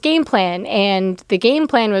we had this game plan, and the game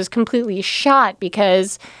plan was completely shot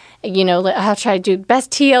because, I'll try to do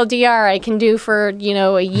best TLDR I can do for,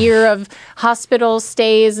 a year of hospital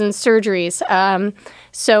stays and surgeries.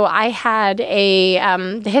 So I had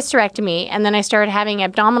the hysterectomy, and then I started having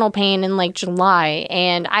abdominal pain in like July,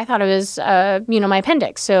 and I thought it was, my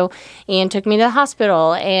appendix. So Ian took me to the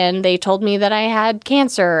hospital, and they told me that I had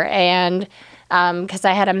cancer, and because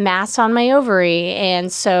I had a mass on my ovary. And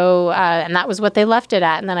so, and that was what they left it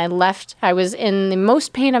at. And then I left. I was in the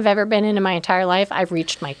most pain I've ever been in my entire life. I've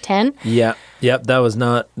reached my 10. Yeah. Yep. That was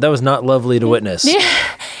not lovely to witness. Yeah.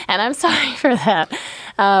 And I'm sorry for that.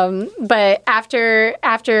 But after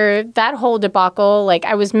that whole debacle,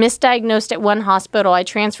 I was misdiagnosed at one hospital. I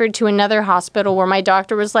transferred to another hospital where my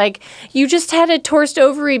doctor was like, you just had a torced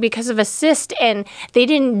ovary because of a cyst, and they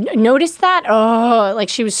didn't notice that? Oh,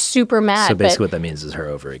 she was super mad. So basically what that means is her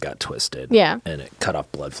ovary got twisted. Yeah. And it cut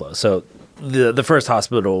off blood flow. So the first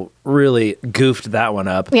hospital really goofed that one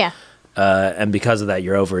up. Yeah. And because of that,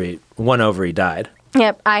 one ovary died.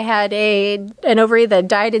 Yep, I had an ovary that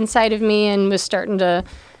died inside of me and was starting to,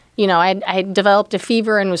 I developed a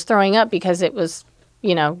fever and was throwing up because it was,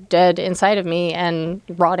 dead inside of me and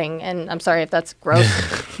rotting. And I'm sorry if that's gross,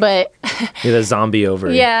 but you had a zombie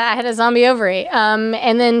ovary. Yeah, I had a zombie ovary.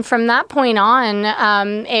 And then from that point on,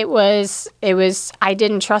 it was I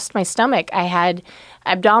didn't trust my stomach. I had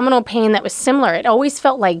abdominal pain that was similar. It always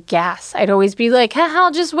felt like gas. I'd always be like, I'll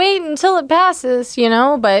just wait until it passes,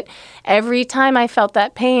 But every time I felt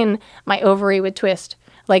that pain, my ovary would twist.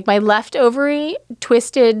 My left ovary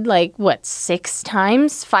twisted 5 or 6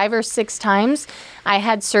 times. I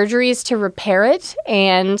had surgeries to repair it.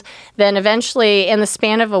 And then eventually, in the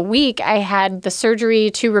span of a week, I had the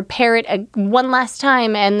surgery to repair it one last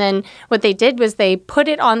time. And then what they did was they put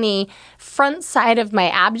it on the front side of my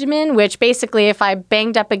abdomen, which basically, if I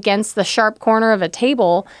banged up against the sharp corner of a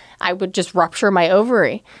table, I would just rupture my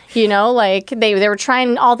ovary. They were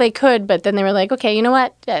trying all they could, but then they were like, okay, you know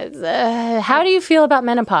what? How do you feel about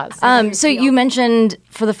menopause? So you mentioned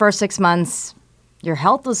for the first 6 months, your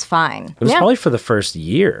health was fine. It was probably for the first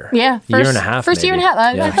year. Yeah. Year and a half. First maybe. year and a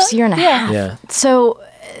half. Yeah. First year and a half. Yeah. So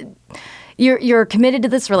you're committed to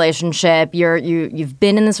this relationship. You've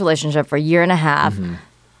been in this relationship for a year and a half. Mm-hmm.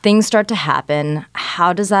 Things start to happen.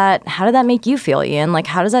 How did that make you feel, Ian?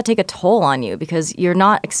 How does that take a toll on you? Because you're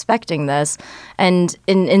not expecting this. And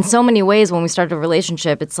in so many ways, when we start a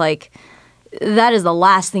relationship, it's like that is the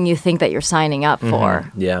last thing you think that you're signing up for.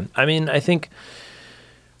 Mm-hmm. Yeah. I mean, I think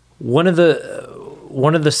one of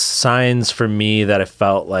the signs for me that I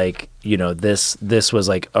felt like, this was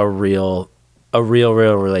like a real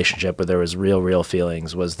relationship where there was real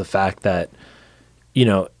feelings was the fact that you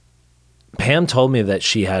know, Pam told me that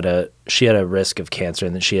she had a risk of cancer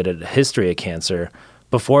and that she had a history of cancer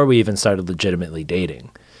before we even started legitimately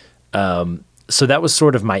dating. So that was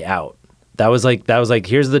sort of my out. That was like,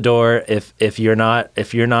 here's the door. If you're not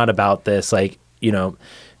about this, like, you know,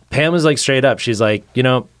 Pam was like straight up. She's like, you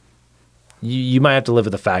know, you might have to live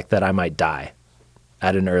with the fact that I might die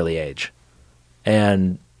at an early age.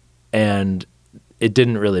 And it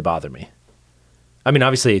didn't really bother me. I mean,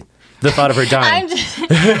 obviously the thought of her dying,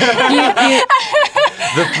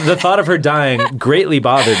 the thought of her dying greatly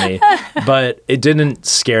bothered me, but it didn't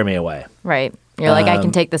scare me away. Right. You're like, I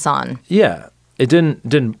can take this on. Yeah. It didn't,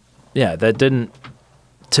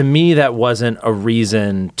 to me, that wasn't a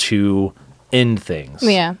reason to end things.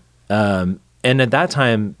 Yeah. And at that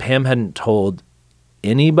time, Pam hadn't told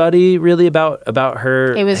anybody really about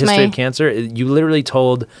her history of cancer. You literally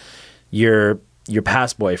told your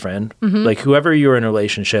past boyfriend, like whoever you were in a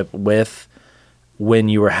relationship with when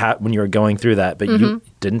you were going through that, but you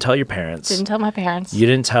didn't tell your parents. Didn't tell my parents. You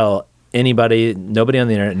didn't tell anybody. Nobody on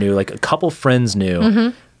the internet knew. Like a couple friends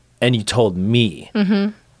knew, and you told me.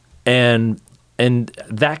 And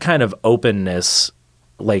that kind of openness,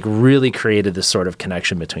 like, really created this sort of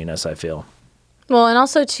connection between us, I feel. Well, and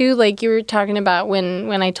also, too, like you were talking about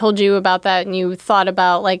when I told you about that and you thought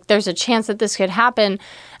about, like, there's a chance that this could happen.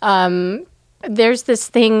 There's this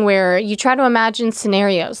thing where you try to imagine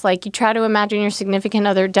scenarios. Like, you try to imagine your significant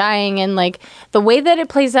other dying, and, like, the way that it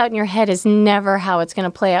plays out in your head is never how it's going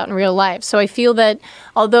to play out in real life. So I feel that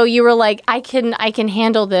although you were like, I can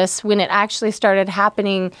handle this, when it actually started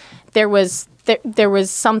happening, there was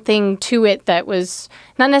something to it that was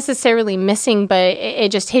not necessarily missing, but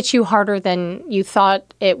it just hit you harder than you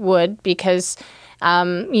thought it would, because,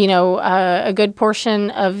 a good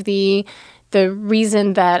portion of the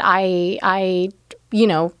reason that I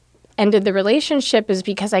ended the relationship is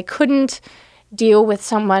because I couldn't deal with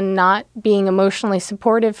someone not being emotionally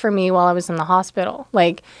supportive for me while I was in the hospital.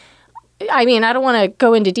 Like, I mean, I don't want to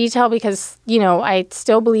go into detail because, I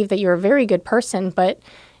still believe that you're a very good person, but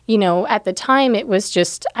at the time it was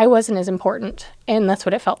just, I wasn't as important, and that's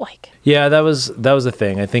what it felt like. Yeah, that was the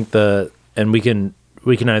thing. I think and we can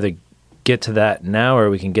either get to that now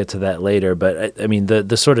or we can get to that later. But I mean,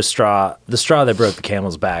 the sort of straw that broke the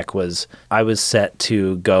camel's back was I was set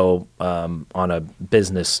to go on a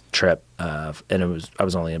business trip, and I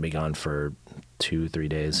was only gonna be gone for 2-3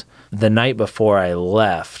 days. The night before I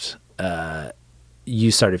left,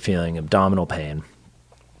 you started feeling abdominal pain,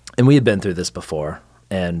 and we had been through this before.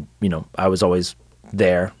 And, I was always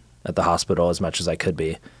there at the hospital as much as I could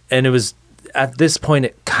be. And it was, at this point,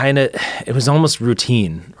 it was almost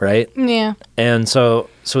routine, right? Yeah. And so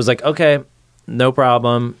it was like, okay, no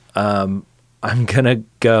problem. I'm going to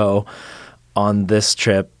go on this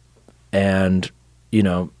trip, and,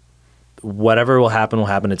 whatever will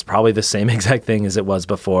happen. It's probably the same exact thing as it was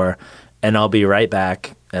before. And I'll be right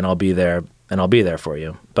back, and I'll be there for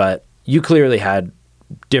you. But you clearly had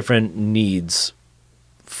different needs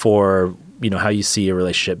for, how you see a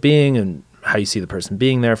relationship being and how you see the person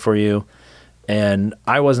being there for you. And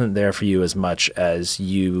I wasn't there for you as much as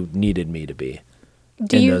you needed me to be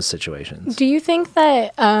in those situations. Do you think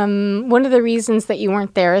that one of the reasons that you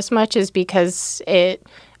weren't there as much is because it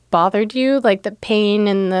bothered you? Like the pain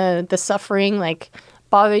and the suffering, like,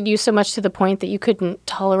 bothered you so much to the point that you couldn't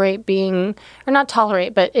tolerate being, or not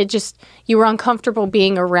tolerate, but it just, you were uncomfortable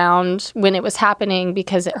being around when it was happening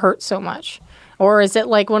because it hurt so much? Or is it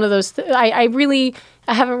like one of those, I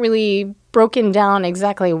haven't really broken down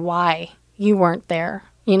exactly why you weren't there,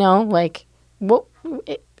 like, what,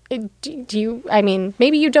 do you, I mean,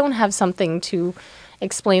 maybe you don't have something to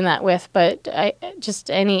explain that with, but just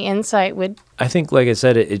any insight would. I think, like I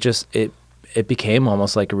said, it became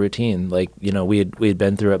almost like a routine. Like, we had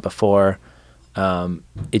been through it before.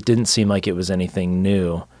 It didn't seem like it was anything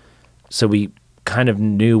new. So we kind of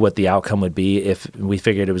knew what the outcome would be if we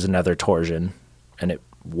figured it was another torsion. And it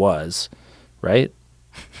was, right?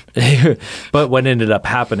 But what ended up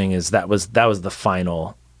happening is that was the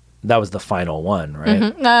final one,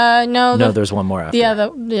 right? No, there's one more after.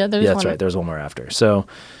 There's that's one. Right. There's one more after. So,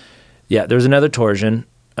 yeah, there was another torsion.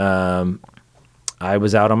 I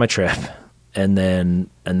was out on my trip, and then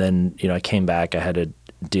I came back. I had to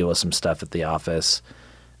deal with some stuff at the office,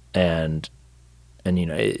 and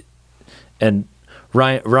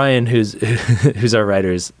Ryan, who's our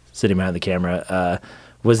writer, is sitting behind the camera,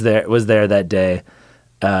 was there that day,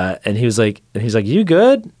 and he was like, you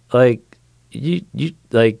good? Like, you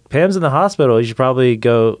like, Pam's in the hospital. You should probably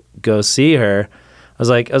go see her. I was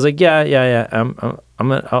like, yeah. I'm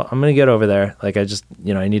gonna get over there. Like, I just,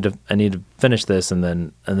 I need to finish this, and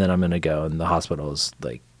then I'm gonna go. And the hospital is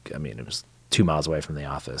like, I mean, it was 2 miles away from the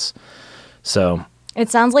office. So It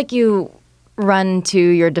sounds like you run to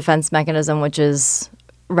your defense mechanism, which is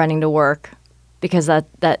running to work, because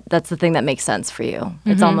that's the thing that makes sense for you.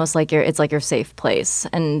 It's almost like it's like your safe place,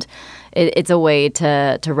 and it's a way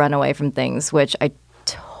to run away from things, which I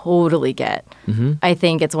totally get. I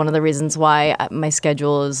think it's one of the reasons why my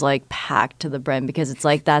schedule is like packed to the brim, because it's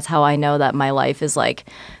like that's how I know that my life is like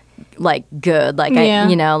good. Like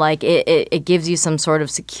Yeah. like it gives you some sort of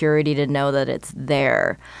security to know that it's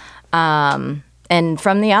there. And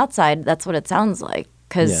from the outside, that's what it sounds like,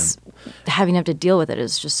 because having to have to deal with it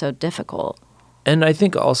is just so difficult. And I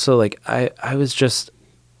think also, like, I'm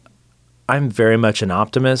very much an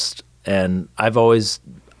optimist, and I was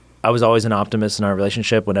always an optimist in our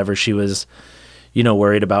relationship. Whenever she was,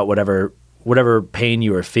 worried about whatever pain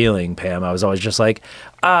you were feeling, Pam, I was always just like,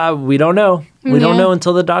 we don't know. We don't know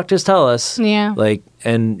until the doctors tell us. Yeah. Like,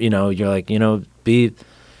 and, you're like,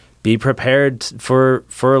 be prepared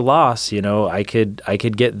for loss. I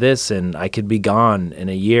could get this and I could be gone in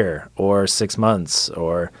a year or 6 months,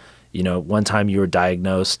 or, one time you were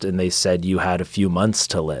diagnosed and they said you had a few months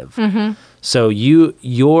to live. So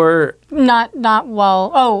you're Not well.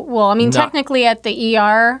 Oh, well, I mean, technically at the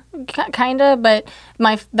ER, kind of, but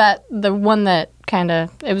the one that kind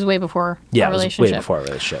of, it was way before our relationship. It was way before our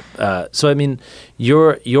relationship. So, I mean,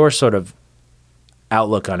 your sort of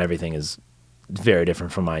outlook on everything is very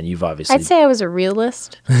different from mine. You've obviously... I'd say I was a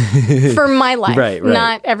realist for my life, Right.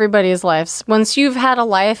 not everybody's lives. Once you've had a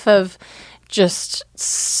life of just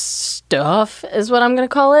stuff, is what I'm going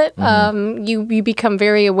to call it, you become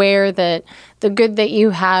very aware that the good that you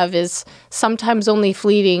have is sometimes only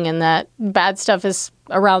fleeting, and that bad stuff is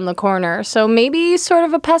around the corner. So maybe sort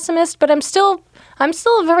of a pessimist, but I'm still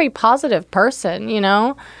a very positive person,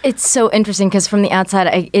 It's so interesting because from the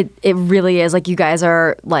outside, it really is like you guys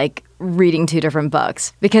are like reading two different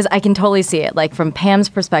books, because I can totally see it. Like from Pam's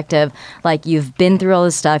perspective, like you've been through all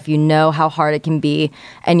this stuff, you know how hard it can be,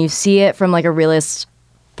 and you see it from like a realist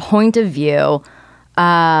point of view,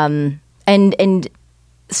 and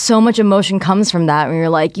so much emotion comes from that when you're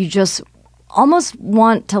like, you just almost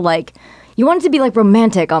want to like, you want it to be like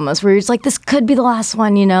romantic almost, where you're just like, this could be the last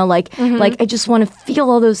one, like I just want to feel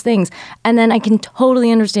all those things. And then I can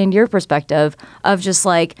totally understand your perspective of just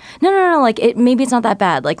like, no, like maybe it's not that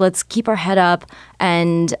bad. Like, let's keep our head up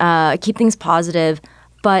and keep things positive.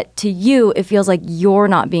 But to you, it feels like you're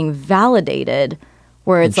not being validated,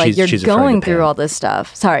 where it's like you're going through all this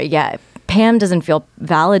stuff. Sorry, yeah. Pam doesn't feel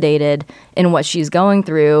validated in what she's going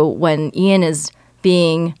through when Ian is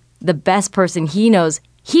being the best person he knows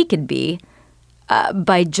he could be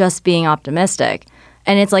by just being optimistic.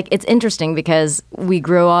 And it's like, it's interesting because we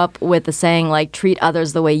grew up with the saying like, treat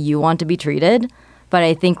others the way you want to be treated. But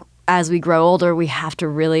I think as we grow older, we have to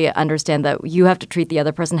really understand that you have to treat the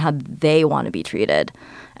other person how they want to be treated.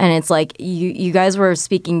 And it's like you guys were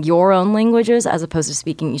speaking your own languages as opposed to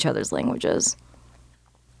speaking each other's languages.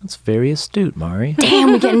 That's very astute, Mari.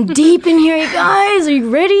 Damn, we're getting deep in here, you guys. Are you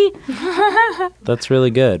ready? That's really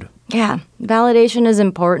good. Yeah, validation is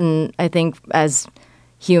important, I think, as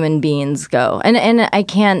human beings go. And I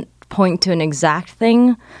can't point to an exact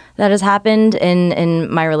thing that has happened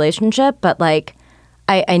in my relationship, but like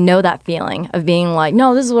I know that feeling of being like,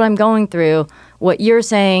 no, this is what I'm going through. What you're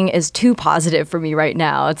saying is too positive for me right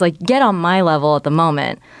now. It's like, get on my level at the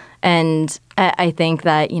moment. And I think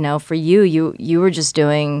that, for you were just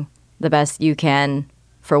doing the best you can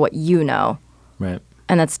for what you know. Right.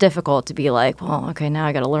 And that's difficult to be like, well, okay, now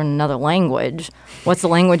I got to learn another language. What's the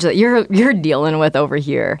language that you're dealing with over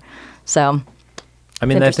here? So, I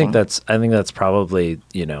mean, I think that's probably,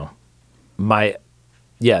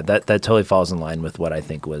 that totally falls in line with what I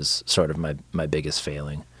think was sort of my biggest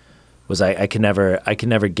failing, was I could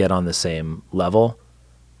never get on the same level,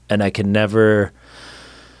 and I never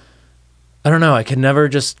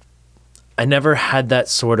had that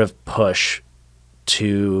sort of push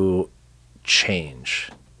to change,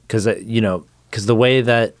 because the way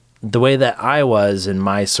that I was in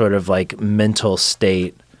my sort of like mental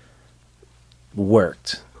state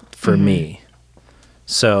worked for me.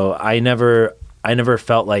 So I never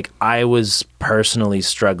felt like I was personally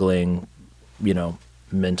struggling,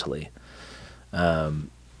 mentally.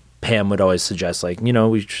 Pam would always suggest like,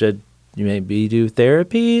 we should maybe do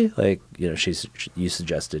therapy. Like, you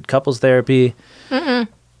suggested couples therapy.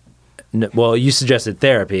 Well, you suggested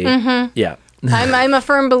therapy. Yeah. I'm a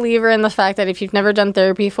firm believer in the fact that if you've never done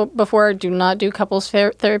therapy before, do not do couples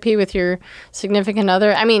therapy with your significant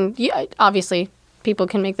other. I mean, obviously, people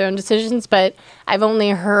can make their own decisions, but I've only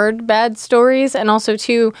heard bad stories. And also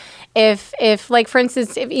too, if like, for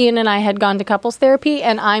instance, if Ian and I had gone to couples therapy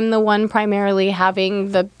and I'm the one primarily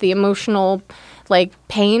having the emotional like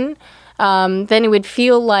pain, then it would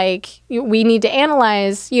feel like we need to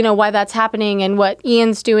analyze, why that's happening and what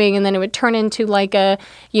Ian's doing. And then it would turn into like and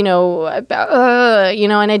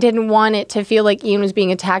I didn't want it to feel like Ian was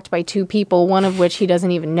being attacked by two people, one of which he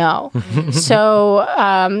doesn't even know. So,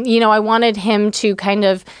 I wanted him to kind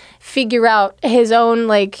of figure out his own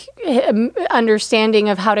like understanding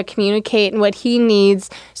of how to communicate and what he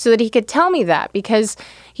needs so that he could tell me that, because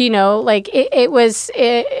like it was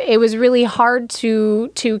really hard to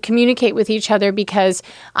communicate with each other because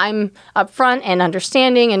I'm upfront and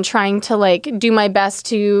understanding and trying to like do my best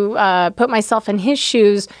to put myself in his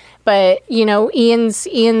shoes, but Ian's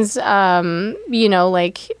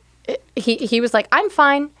like he was like, I'm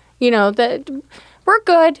fine, that we're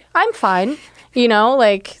good, I'm fine,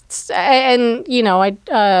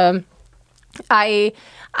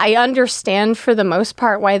 I understand for the most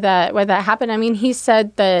part why that happened. I mean, he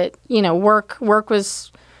said that, work was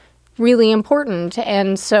really important.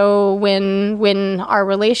 And so when our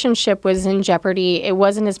relationship was in jeopardy, it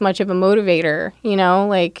wasn't as much of a motivator,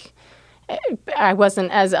 I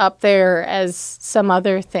wasn't as up there as some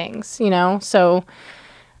other things, so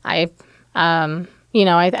I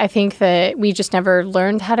think that we just never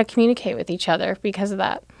learned how to communicate with each other because of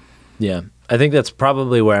that. Yeah. I think that's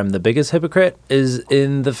probably where I'm the biggest hypocrite, is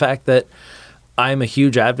in the fact that I'm a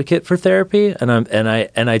huge advocate for therapy, and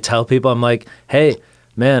I tell people, I'm like, hey,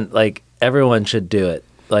 man, like everyone should do it.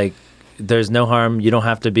 Like there's no harm. You don't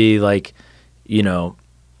have to be like, you don't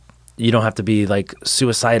have to be like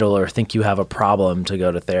suicidal or think you have a problem to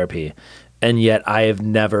go to therapy. And yet I have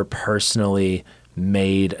never personally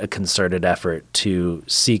made a concerted effort to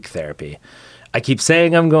seek therapy. I keep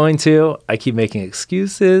saying I'm going to. I keep making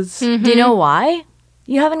excuses. Mm-hmm. Do you know why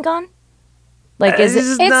you haven't gone? Like,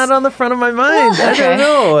 it's not on the front of my mind. I don't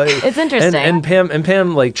know. It's interesting. And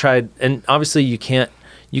Pam like tried, and obviously you can't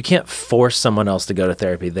force someone else to go to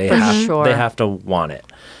therapy. They have to want it.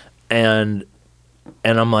 And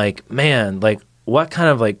I'm like, man, like what kind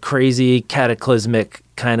of like crazy cataclysmic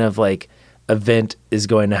kind of like event is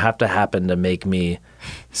going to happen to make me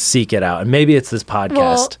seek it out? And maybe it's this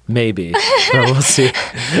podcast, maybe. But we'll see.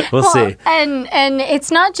 We'll see. And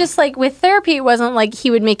it's not just like with therapy, it wasn't like he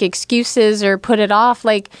would make excuses or put it off.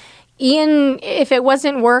 Like Ian, if it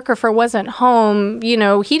wasn't work or if it wasn't home, he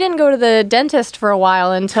didn't go to the dentist for a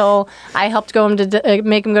while until I helped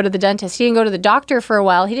make him go to the dentist. He didn't go to the doctor for a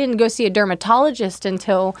while. He didn't go see a dermatologist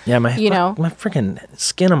until, my freaking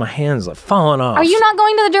skin on my hands are falling off. Are you not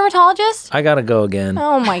going to the dermatologist? I gotta go again.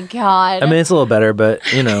 Oh my God. I mean, it's a little better, but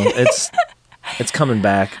it's coming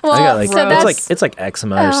back. Well, I got it's like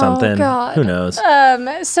eczema or something. God. Who knows?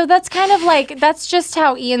 So that's kind of like, that's just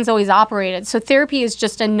how Ian's always operated. So therapy is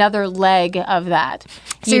just another leg of that.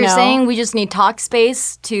 So you're saying we just need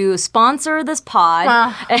Talkspace to sponsor this pod?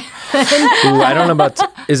 Ooh, I don't know about.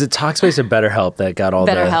 Is it Talkspace or BetterHelp that got all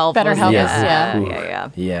BetterHelp?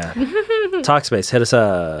 BetterHelp. Yeah. Talkspace, hit us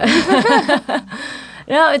up.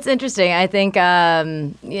 No, it's interesting. I think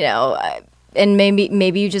and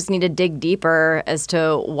maybe you just need to dig deeper as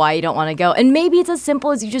to why you don't want to go. And maybe it's as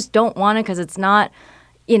simple as you just don't want to because it's not,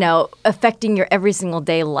 affecting your every single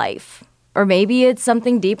day life. Or maybe it's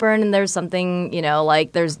something deeper and there's something, you don't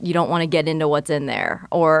want to get into what's in there.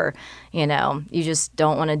 Or, you just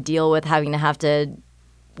don't want to deal with having to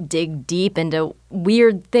dig deep into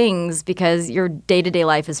weird things because your day-to-day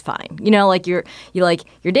life is fine. Your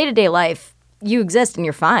day-to-day life, you exist and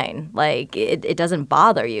you're fine. Like it doesn't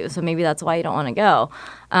bother you. So maybe that's why you don't want to go.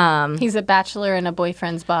 He's a bachelor in a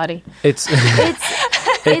boyfriend's body. It's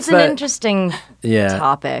an interesting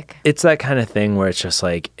topic. It's that kind of thing where it's just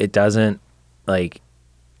like, it doesn't like,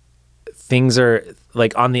 things are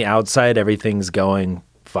like on the outside, everything's going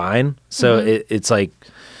fine. So it's like,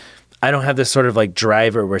 I don't have this sort of like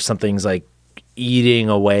driver where something's like eating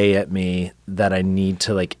away at me that I need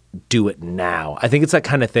to like do it now. I think it's that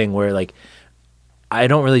kind of thing where like, I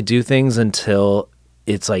don't really do things until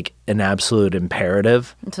it's like an absolute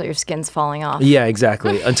imperative. Until your skin's falling off. Yeah,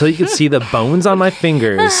 exactly. Until you can see the bones on my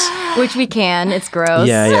fingers. Which we can. It's gross.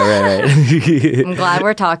 Yeah, right. I'm glad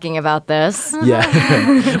we're talking about this.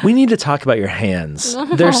 Yeah. We need to talk about your hands.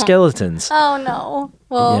 They're skeletons. Oh, no.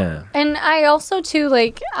 Well, and I also, too,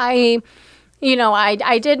 like, I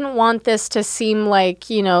didn't want this to seem like,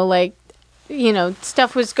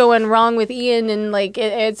 stuff was going wrong with Ian and like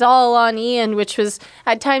it's all on Ian, which was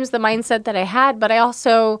at times the mindset that I had. But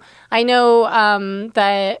I know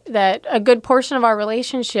that a good portion of our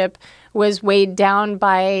relationship was weighed down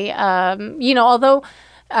by, although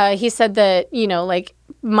he said that, like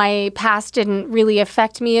my past didn't really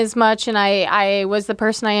affect me as much and I was the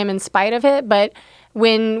person I am in spite of it. But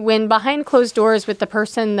when behind closed doors with the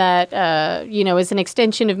person that, is an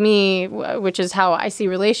extension of me, which is how I see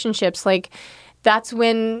relationships, like that's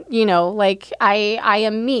when, like I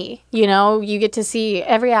am me, you get to see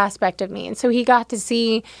every aspect of me. And so he got to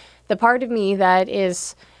see the part of me that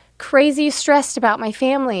is crazy stressed about my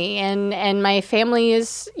family and my family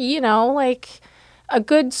is, like a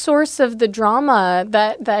good source of the drama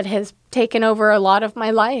that has taken over a lot of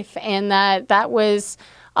my life. And that was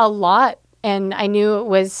a lot. And I knew it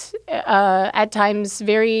was at times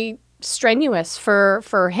very strenuous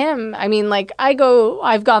for him. I mean, like I've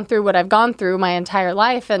gone through what I've gone through my entire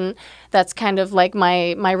life, and that's kind of like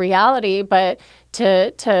my reality. But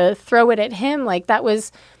to throw it at him, like that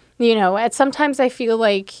was, at sometimes I feel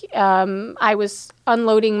like I was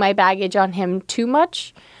unloading my baggage on him too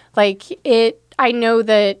much. I know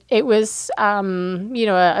that it was,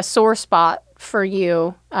 a sore spot for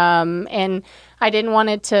you. And I didn't want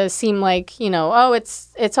it to seem like,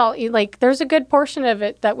 it's all like, there's a good portion of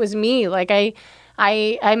it that was me. Like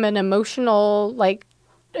I'm an emotional,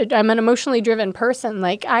 I'm an emotionally driven person.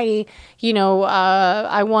 Like I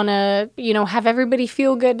want to, have everybody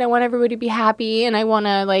feel good and I want everybody to be happy and I want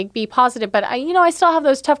to be positive. But I still have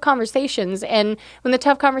those tough conversations. And when the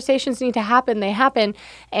tough conversations need to happen, they happen.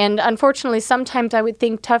 And unfortunately, sometimes I would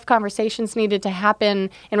think tough conversations needed to happen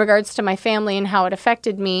in regards to my family and how it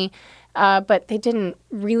affected me. But they didn't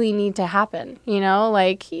really need to happen,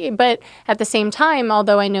 but at the same time,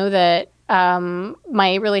 although I know that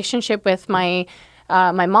my relationship with my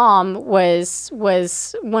mom was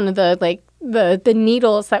one of the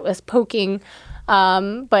needles that was poking.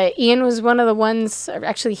 But Ian was one of the ones,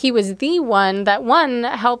 actually he was the one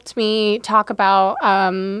that helped me talk about,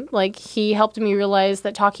 he helped me realize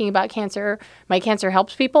that talking about my cancer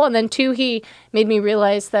helps people. And then 2, he made me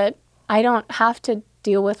realize that I don't have to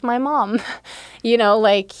deal with my mom, he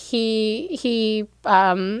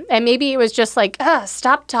and maybe it was just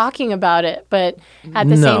stop talking about it. But at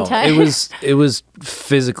the same time, it was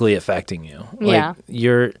physically affecting you. Yeah.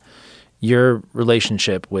 Your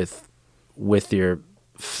relationship with your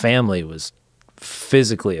family was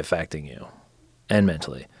physically affecting you and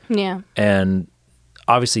mentally. Yeah. And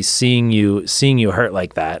obviously seeing you hurt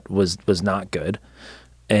like that was not good.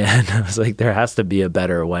 And I was like, there has to be a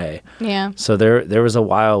better way. Yeah. So there was a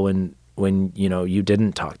while when you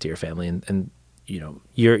didn't talk to your family and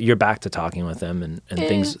you're back to talking with them and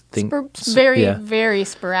things very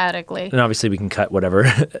sporadically. And obviously we can cut whatever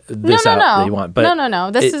this out that you want. But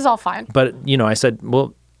no. This is all fine. But I said,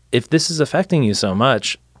 well, if this is affecting you so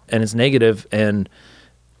much and it's negative, and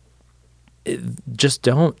just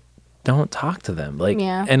don't talk to them.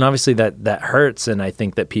 And obviously that hurts, and I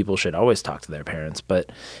think that people should always talk to their parents.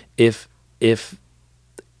 But if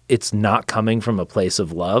it's not coming from a place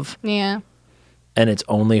of love, and it's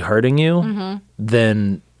only hurting you,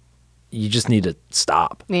 then you just need to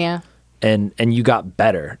stop. Yeah. And you got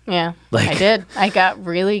better. Yeah, I did. I got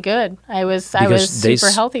really good. I was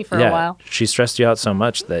super healthy for a while. She stressed you out so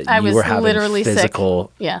much that you were having literally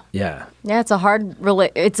physical. Sick. Yeah. It's a hard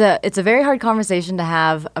it's a very hard conversation to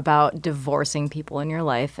have about divorcing people in your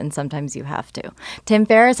life, and sometimes you have to. Tim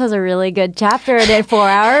Ferriss has a really good chapter in it,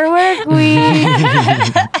 4-Hour Work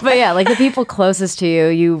Week. But yeah, the people closest to you,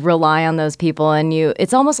 you rely on those people, and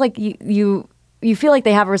it's almost like you feel like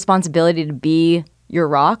they have a responsibility to be your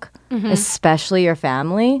rock, especially your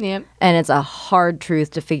family. Yep. And it's a hard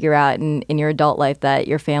truth to figure out in your adult life that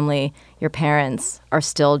your family, your parents are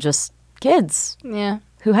still just kids. Yeah.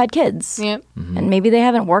 Who had kids. Yep. And maybe they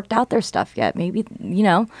haven't worked out their stuff yet. Maybe,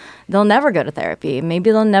 they'll never go to therapy.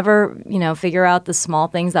 Maybe they'll never, figure out the small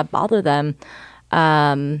things that bother them.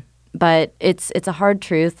 But it's a hard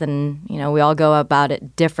truth, and, we all go about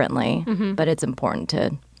it differently. But it's important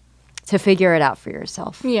to figure it out for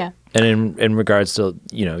yourself. Yeah. And in regards to,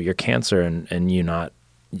 your cancer and you not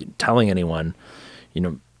telling anyone,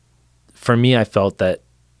 for me, I felt that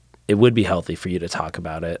it would be healthy for you to talk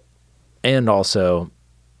about it. And also,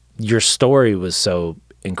 your story was so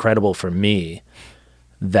incredible for me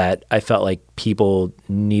that I felt like people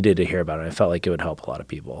needed to hear about it. I felt like it would help a lot of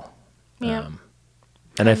people. Yeah.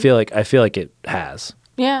 And I feel like it has.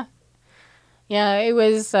 Yeah. Yeah, it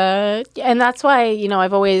was, and that's why,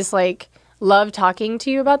 I've always loved talking to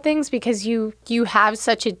you about things, because you have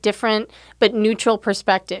such a different but neutral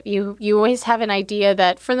perspective. You always have an idea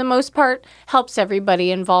that for the most part helps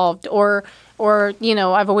everybody involved, or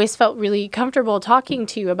I've always felt really comfortable talking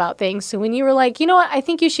to you about things. So when you were like, I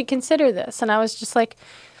think you should consider this, and I was just like,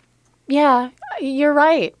 yeah, you're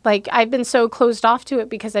right. Like, I've been so closed off to it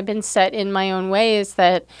because I've been set in my own ways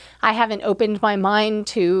that I haven't opened my mind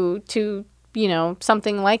to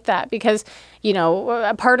something like that, because,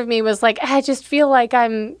 a part of me was like, I just feel like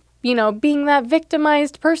I'm, being that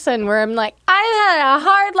victimized person where I'm like, I've had a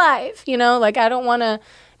hard life, like I don't want to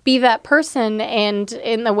be that person. And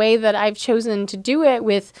in the way that I've chosen to do it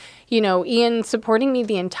with, Ian supporting me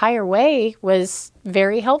the entire way was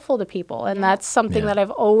very helpful to people. And that's something that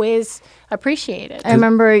I've always appreciated. I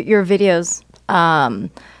remember your videos.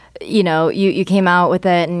 You came out with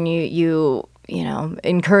it, and you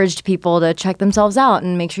encouraged people to check themselves out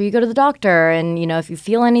and make sure you go to the doctor. And, if you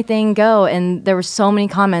feel anything, go. And there were so many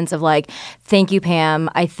comments of like, thank you, Pam.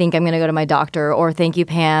 I think I'm going to go to my doctor. Or thank you,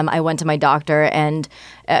 Pam. I went to my doctor, and,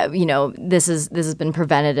 this has been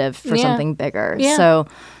preventative for something bigger. Yeah. So,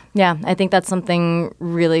 yeah, I think that's something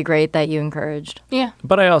really great that you encouraged. Yeah.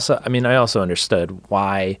 But I also understood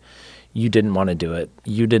why you didn't want to do it.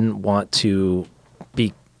 You didn't want to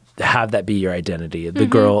have that be your identity. The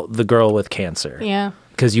girl with cancer. Yeah.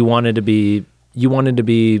 Because you wanted to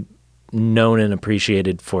be known and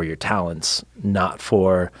appreciated for your talents, not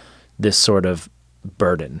for this sort of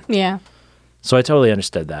burden. Yeah. So I totally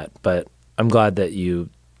understood that, but I'm glad that you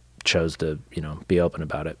chose to, be open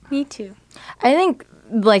about it. Me too. I think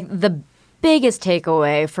like the biggest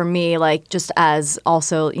takeaway for me, like just as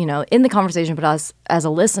also, in the conversation, but as a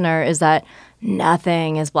listener, is that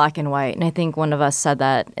nothing is black and white. And I think one of us said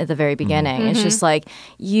that at the very beginning. It's just like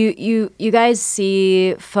you guys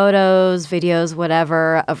see photos, videos,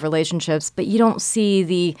 whatever of relationships, but you don't see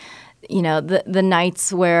the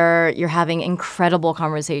nights where you're having incredible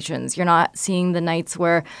conversations. You're not seeing the nights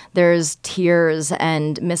where there's tears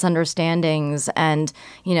and misunderstandings and,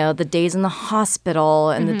 the days in the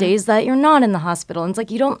hospital and the days that you're not in the hospital. And it's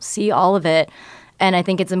like you don't see all of it. And I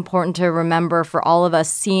think it's important to remember for all of us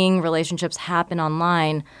seeing relationships happen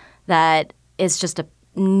online that it's just a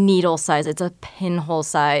needle size, it's a pinhole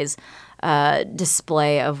size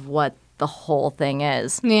display of what the whole thing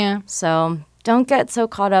is. Yeah. So don't get so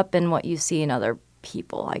caught up in what you see in other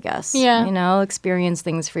people, I guess. Yeah. Experience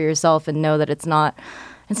things for yourself and know that it's not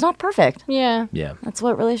perfect. Yeah. Yeah. That's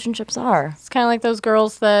what relationships are. It's kind of like those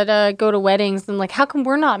girls that go to weddings and like, how come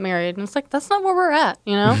we're not married? And it's like, that's not where we're at,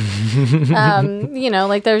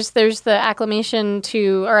 like there's the acclamation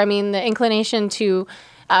to, the inclination to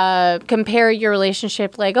compare your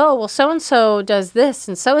relationship like, oh, well, so-and-so does this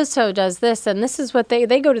and so-and-so does this. And this is what they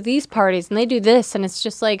go to these parties and they do this. And it's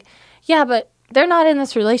just like, yeah, but they're not in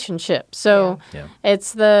this relationship. So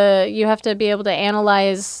it's you have to be able to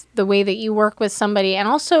analyze the way that you work with somebody. And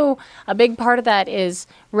also a big part of that is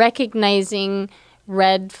recognizing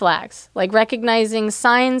red flags, like recognizing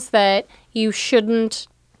signs that you shouldn't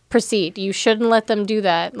proceed. You shouldn't let them do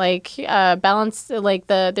that. Like balance, like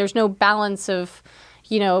there's no balance of,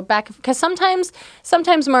 back, because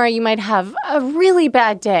sometimes, Mara, you might have a really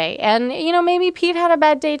bad day. And, maybe Pete had a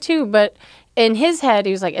bad day too, but in his head,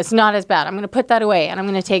 he was like, it's not as bad. I'm going to put that away and I'm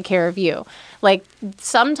going to take care of you. Like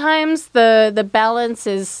sometimes the balance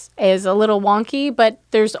is a little wonky, but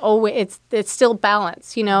there's always, it's still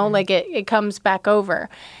balance, like it comes back over.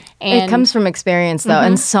 And it comes from experience though,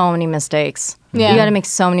 and so many mistakes. Yeah. You got to make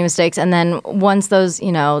so many mistakes. And then once those,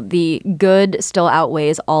 the good still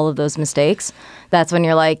outweighs all of those mistakes, that's when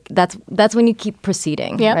you're like, that's when you keep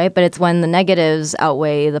proceeding, right? But it's when the negatives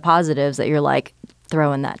outweigh the positives that you're like,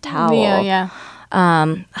 throw in that towel. Yeah.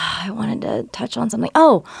 I wanted to touch on something.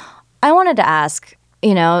 Oh, I wanted to ask,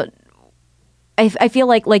 I feel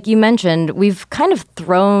like you mentioned, we've kind of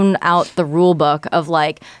thrown out the rule book of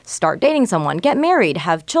like, start dating someone, get married,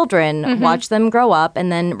 have children, watch them grow up, and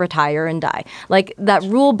then retire and die. Like that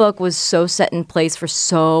rule book was so set in place for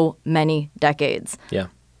so many decades. Yeah.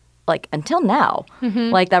 Like until now,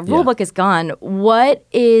 like that rule book is gone. What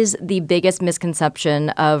is the biggest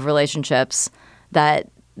misconception of relationships that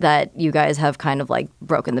you guys have kind of like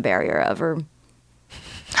broken the barrier of? Or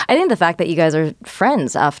I think the fact that you guys are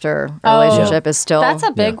friends after a relationship is still, that's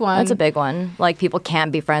a big one. That's a big one. Like people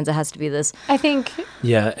can't be friends. It has to be this I think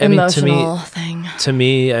emotional thing. To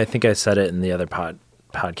me, I think I said it in the other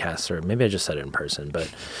podcast, or maybe I just said it in person,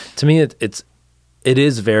 but to me it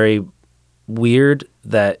is very weird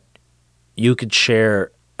that you could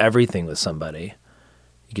share everything with somebody.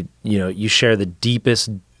 You could, you share the deepest,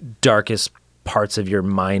 darkest parts of your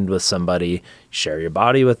mind with somebody, share your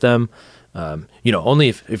body with them. Only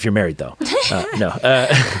if you're married though. No.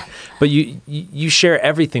 But you share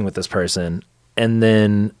everything with this person, and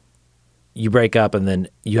then you break up, and then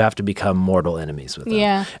you have to become mortal enemies with them.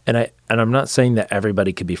 Yeah. And I'm not saying that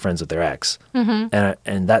everybody could be friends with their ex.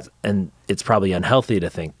 And it's probably unhealthy to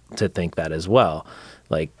think that as well.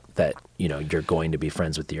 Like that, you're going to be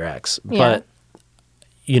friends with your ex. Yeah.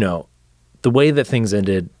 But, the way that things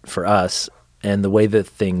ended for us and the way that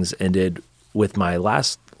things ended with my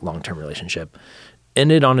last long-term relationship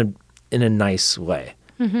ended in a nice way.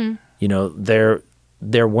 There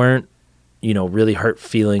weren't, really hurt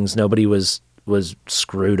feelings. Nobody was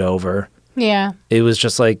screwed over. Yeah. It was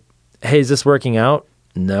just like, hey, is this working out?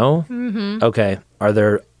 No? Okay. Are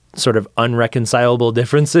there sort of unreconcilable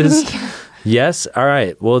differences? Yes. All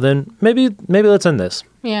right. Well, then maybe let's end this.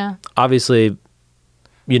 Yeah. Obviously,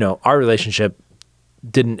 our relationship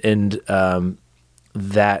didn't end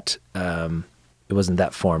that it wasn't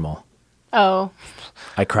that formal. Oh.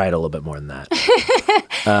 I cried a little bit more than that.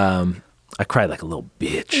 I cried like a little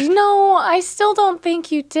bitch. No, I still don't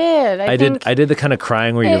think you did. I did the kind of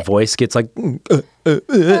crying where your voice gets like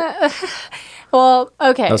Well,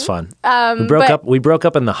 okay. That was fun. We broke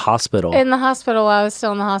up in the hospital. In the hospital, I was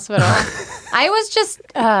still in the hospital. I was just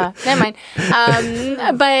never mind.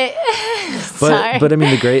 Sorry. But I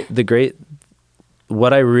mean the great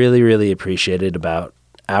what I really, really appreciated about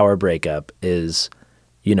our breakup is,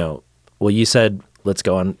 you said let's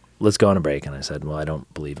go on a break, and I said, well, I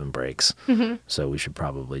don't believe in breaks. So we should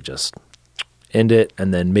probably just end it,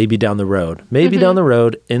 and then maybe down the road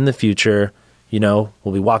in the future, we'll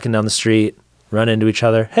be walking down the street, run into each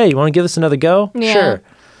other. Hey, you want to give this another go? Yeah. Sure.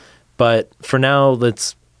 But for now,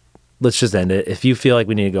 let's just end it. If you feel like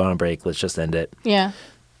we need to go on a break, let's just end it. Yeah.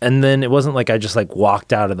 And then it wasn't like I just like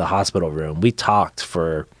walked out of the hospital room. We talked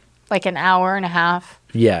for like an hour and a half.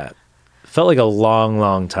 Yeah. Felt like a long,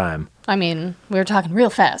 long time. I mean, we were talking real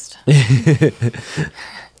fast.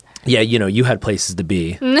 Yeah, you had places to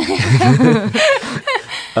be.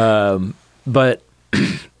 But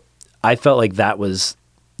I felt like that was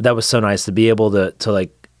so nice to be able to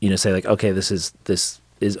like, say like, okay, this is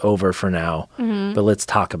over for now, but let's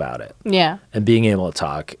talk about it. Yeah. And being able to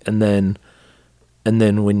talk. And then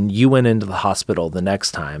when you went into the hospital the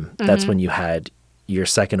next time, that's when you had your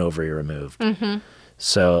second ovary removed.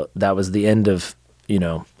 So that was the end of,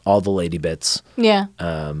 all the lady bits. Yeah.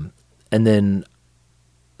 And then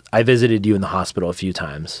I visited you in the hospital a few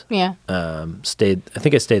times. Yeah. I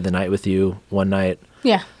think I stayed the night with you one night.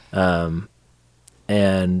 Yeah.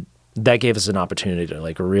 And that gave us an opportunity to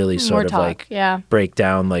like really sort of like break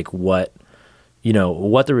down like what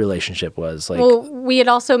the relationship was like. Well, we had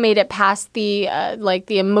also made it past the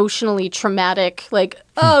the emotionally traumatic, like,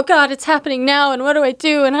 oh God, it's happening now, and what do I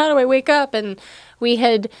do, and how do I wake up? And we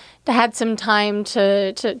had some time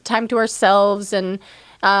to ourselves, and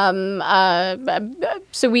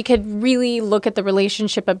so we could really look at the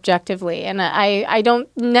relationship objectively. And I don't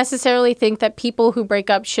necessarily think that people who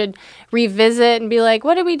break up should revisit and be like,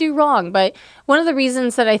 what did we do wrong? But one of the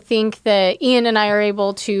reasons that I think that Ian and I are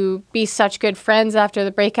able to be such good friends after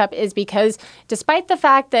the breakup is because despite the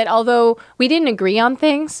fact that although we didn't agree on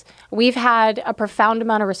things, we've had a profound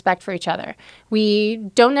amount of respect for each other. We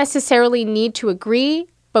don't necessarily need to agree,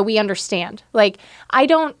 but we understand. Like, I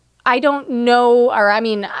don't know, or I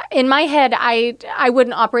mean, in my head, I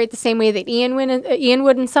wouldn't operate the same way that Ian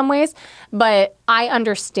would in some ways, but I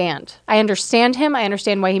understand. I understand him. I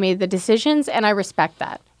understand why he made the decisions, and I respect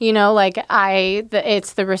that.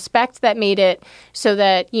 It's the respect that made it so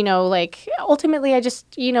that, ultimately I just,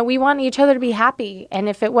 we want each other to be happy. And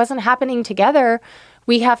if it wasn't happening together,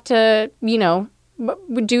 we have to,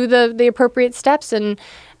 do the appropriate steps. And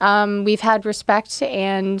we've had respect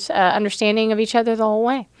and understanding of each other the whole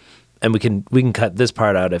way. And we can cut this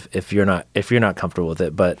part out if you're not comfortable with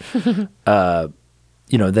it. But then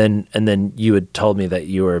you had told me that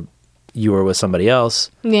you were with somebody else.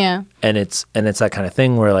 Yeah. And it's that kind of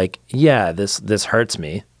thing where like, yeah, this hurts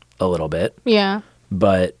me a little bit. Yeah.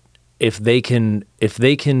 But if they can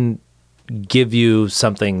give you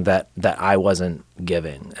something that I wasn't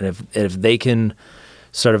giving, and if they can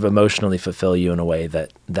sort of emotionally fulfill you in a way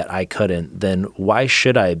that I couldn't, then why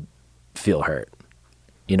should I feel hurt?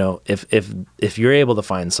 If you're able to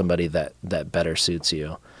find somebody that better suits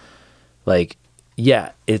you, like,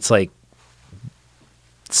 yeah, it's like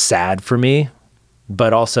sad for me,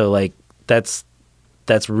 but also like that's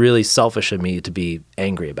really selfish of me to be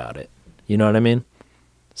angry about it. You know what I mean?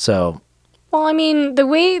 So. Well, I mean, the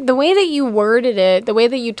way that you worded it, the way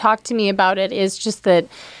that you talked to me about it is just that,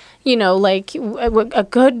 like a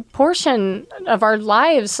good portion of our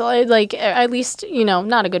lives, like at least,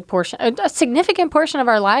 not a good portion, a significant portion of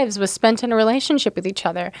our lives was spent in a relationship with each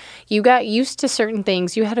other. You got used to certain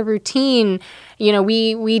things. You had a routine.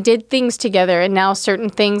 We did things together, and now certain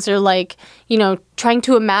things are like, trying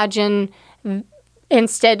to imagine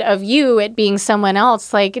instead of you, it being someone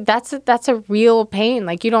else. Like that's a real pain.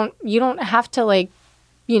 Like you don't have to like,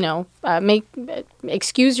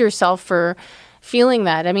 excuse yourself for feeling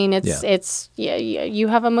that. I mean, you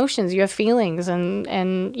have emotions, you have feelings, and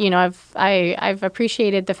I've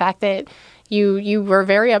appreciated the fact that you were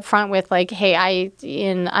very upfront with like, hey,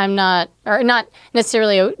 I'm not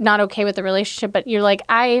necessarily not okay with the relationship, but you're like,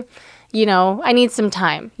 I need some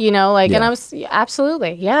time, and I was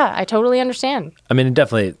absolutely, I totally understand. I mean, it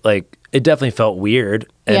definitely felt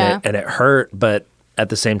weird and it hurt, but at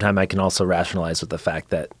the same time, I can also rationalize with the fact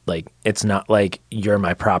that like, it's not like you're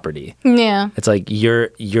my property. Yeah. It's like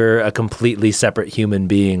you're a completely separate human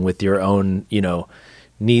being with your own,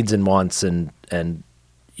 needs and wants and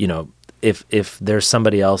if there's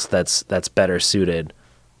somebody else that's better suited,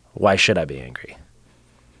 why should I be angry?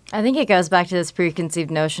 I think it goes back to this preconceived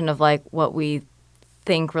notion of like what we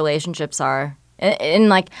think relationships are. And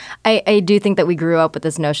like, I do think that we grew up with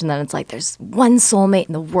this notion that it's like there's one soulmate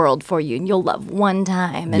in the world for you and you'll love one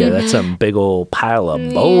time. And that's a big old pile of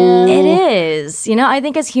bull. It is. I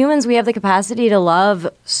think as humans, we have the capacity to love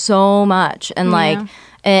so much. And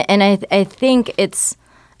I think it's,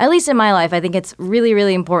 at least in my life, I think it's really,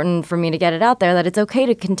 really important for me to get it out there that it's okay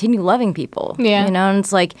to continue loving people. Yeah. And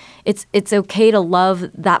it's like, it's okay to love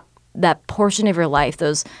that portion of your life,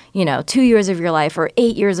 those, 2 years of your life or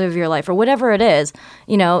 8 years of your life or whatever it is,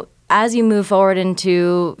 as you move forward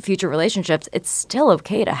into future relationships, it's still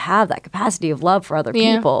okay to have that capacity of love for other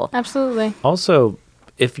people. Absolutely. Also,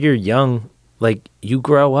 if you're young, like you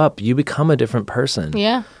grow up, you become a different person.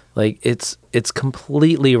 Yeah. Like it's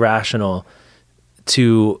completely rational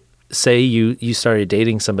to say you started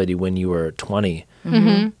dating somebody when you were 20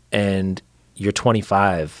 and you're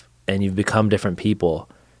 25 and you've become different people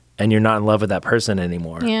and you're not in love with that person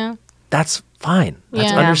anymore. Yeah. That's fine.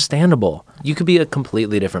 That's understandable. You could be a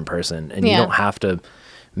completely different person and you don't have to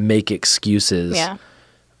make excuses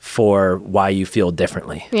for why you feel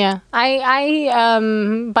differently. Yeah.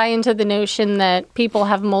 I buy into the notion that people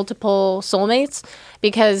have multiple soulmates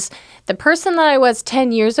because the person that I was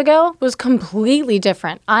 10 years ago was completely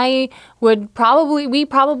different. We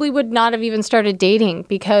probably would not have even started dating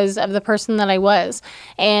because of the person that I was.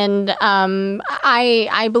 And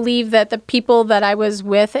I believe that the people that I was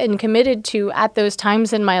with and committed to at those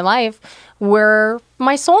times in my life were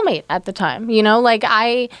my soulmate at the time.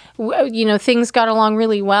 Things got along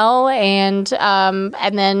really well, and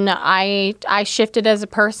then I shifted as a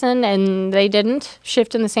person, and they didn't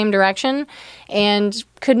shift in the same direction, and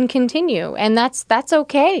couldn't continue, and that's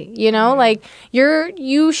okay. Like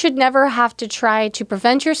you should never have to try to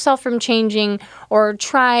prevent yourself from changing or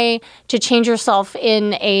try to change yourself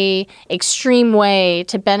in a extreme way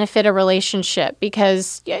to benefit a relationship,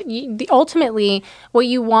 because ultimately what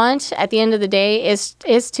you want at the end of the day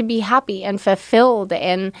is to be happy and fulfilled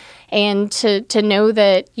and to know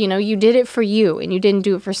that you did it for you and you didn't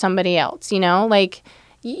do it for somebody else. Like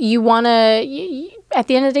you want to, at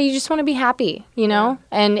the end of the day, you just want to be happy,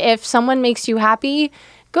 and if someone makes you happy,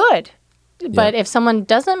 good. But if someone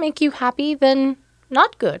doesn't make you happy, then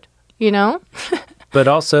not good, But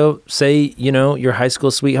also say, your high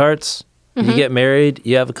school sweethearts, you get married,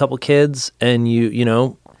 you have a couple kids, and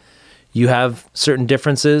you have certain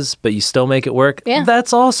differences, but you still make it work. Yeah.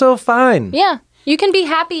 That's also fine. Yeah. You can be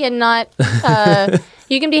happy and not,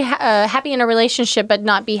 you can be happy in a relationship, but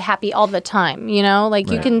not be happy all the time. Like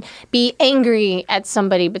you can be angry at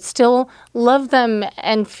somebody, but still love them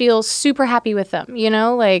and feel super happy with them,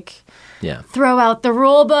 like. Yeah. Throw out the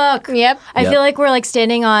rule book. Yep. I feel like we're like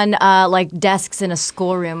standing on like desks in a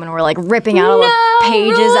schoolroom and we're like ripping out all the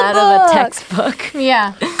pages out of a textbook.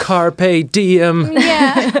 Yeah. Carpe diem.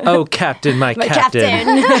 Yeah. Oh, Captain, my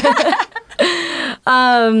Captain.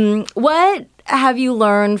 What have you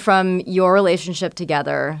learned from your relationship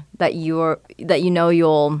together that you'll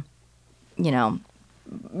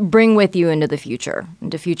bring with you into the future,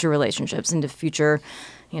 into future relationships, into future,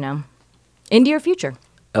 into your future?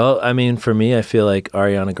 Oh, I mean, for me, I feel like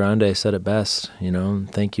Ariana Grande said it best.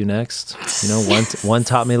 Thank you next. One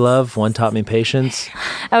taught me love, one taught me patience.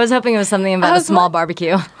 I was hoping it was something about a small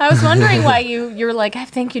barbecue. I was wondering why you're like, I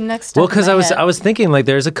thank you next. Well, because I was thinking like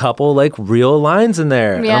there's a couple like real lines in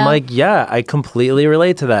there. Yeah. I'm like, yeah, I completely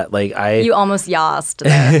relate to that. Like you almost yased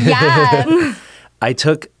there. Yeah. I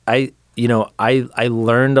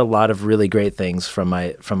learned a lot of really great things from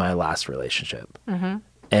my last relationship,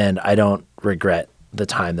 and I don't regret the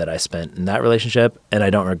time that I spent in that relationship, and I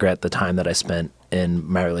don't regret the time that I spent in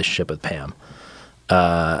my relationship with Pam.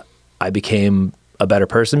 I became a better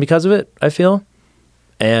person because of it, I feel,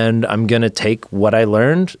 and I'm gonna take what I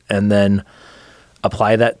learned and then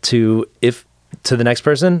apply that to the next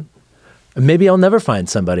person. Maybe I'll never find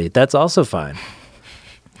somebody. That's also fine.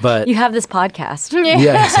 But you have this podcast.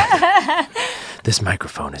 yeah, exactly. This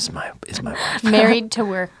microphone is my wife. Married to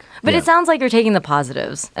work. But Yeah. it sounds like you're taking the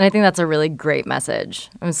positives, and I think that's a really great message.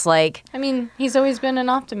 It's like, I mean, he's always been an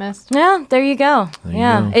optimist. yeah, there you go. you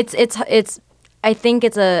Yeah, go. it's. I think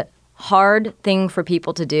it's a hard thing for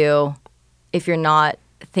people to do if you're not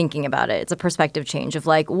thinking about it. It's a perspective change of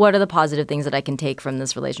like, what are the positive things that I can take from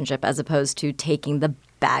this relationship, as opposed to taking the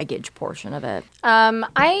baggage portion of it.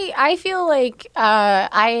 I feel like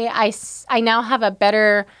I now have a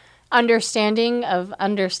better understanding of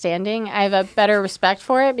understanding. I have a better respect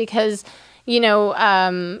for it because,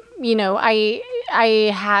 I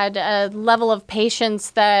had a level of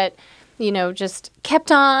patience that, just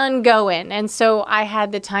kept on going. And so I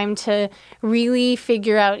had the time to really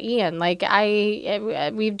figure out Ian. Like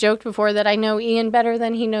we've joked before that I know Ian better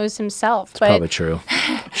than he knows himself. But Probably true.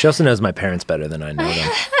 She also knows my parents better than I know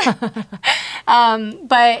them.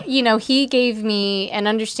 But he gave me an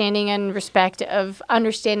understanding and respect of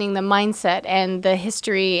understanding the mindset and the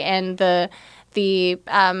history and the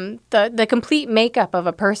complete makeup of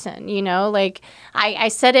a person. Like I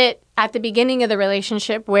said it at the beginning of the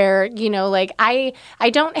relationship where I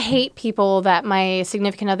don't hate people that my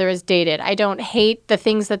significant other has dated. I don't hate the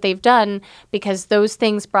things that they've done because those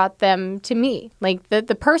things brought them to me. Like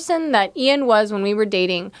the person that Ian was when we were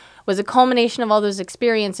dating was a culmination of all those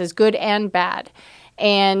experiences, good and bad.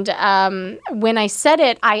 And when I said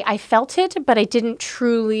it, I felt it, but I didn't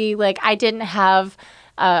truly, I didn't have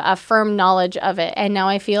a firm knowledge of it. And now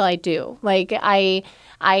I feel I do. Like I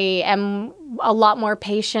am a lot more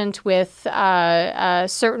patient with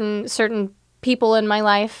certain people in my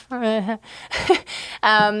life and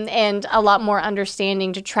a lot more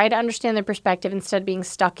understanding to try to understand their perspective instead of being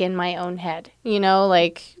stuck in my own head.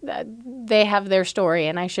 They have their story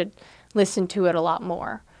and I should listen to it a lot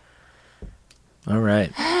more. All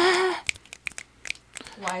right.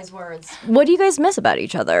 Wise words. What do you guys miss about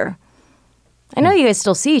each other? I know you guys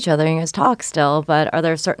still see each other and you guys talk still, but are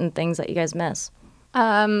there certain things that you guys miss?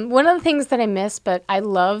 One of the things that I miss but I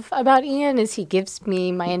love about Ian is he gives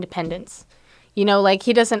me my independence. He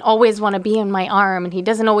doesn't always want to be in my arm and he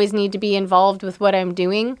doesn't always need to be involved with what I'm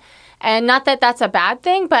doing. And not that that's a bad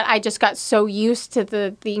thing, but I just got so used to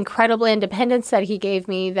the incredible independence that he gave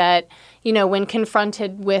me that, when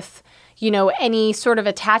confronted with, any sort of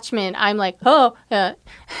attachment, I'm like, what are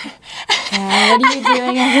you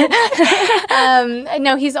doing?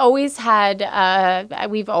 No, he's always had,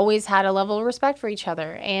 we've always had a level of respect for each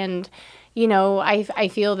other. And, I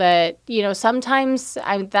feel that, sometimes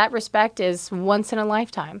that respect is once in a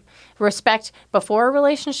lifetime. Respect before a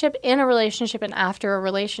relationship, in a relationship, and after a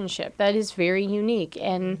relationship. That is very unique.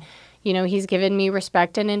 And, he's given me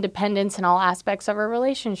respect and independence in all aspects of our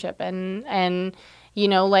relationship. And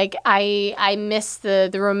I miss the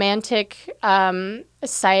romantic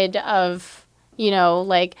side of,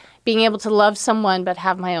 being able to love someone but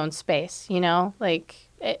have my own space, is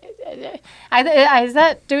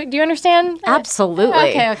that, do you understand? Absolutely.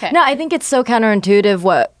 Okay. No, I think it's so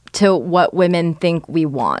counterintuitive to what women think we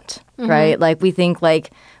want, right? Like we think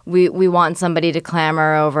we want somebody to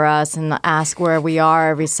clamor over us and ask where we are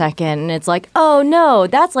every second. And it's like, oh no,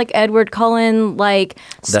 that's like Edward Cullen, like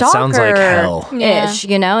stalker. That sounds like hell. Ish,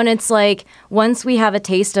 And it's like once we have a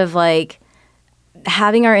taste of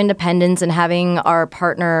having our independence and having our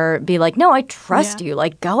partner be like, no, I trust you.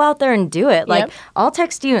 Like, go out there and do it. Like, I'll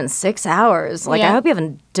text you in 6 hours. Like, I hope you have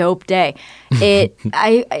a dope day.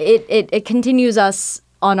 It continues us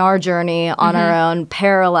on our journey, on our own,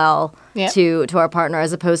 parallel to our partner,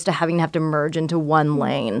 as opposed to having to have to merge into one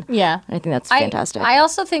lane. Yeah. I think that's fantastic. I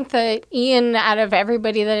also think that Ian, out of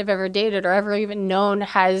everybody that I've ever dated or ever even known,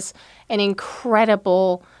 has an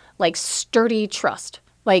incredible, sturdy trust.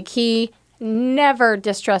 He never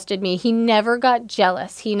distrusted me. He never got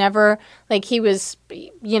jealous. He never, he was,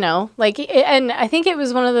 and I think it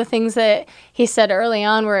was one of the things that he said early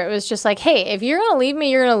on where it was just like, hey, if you're going to leave me,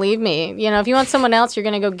 you're going to leave me. If you want someone else, you're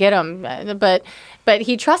going to go get them. But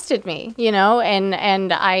he trusted me,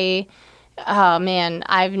 and oh man,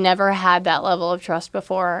 I've never had that level of trust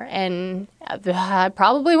before. And I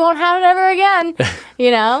probably won't have it ever again,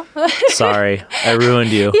 Sorry, I ruined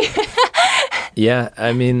you. Yeah,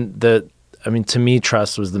 I mean, to me,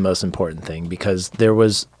 trust was the most important thing because there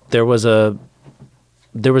was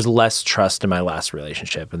less trust in my last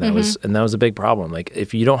relationship, and that was a big problem. Like,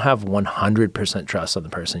 if you don't have 100% trust on the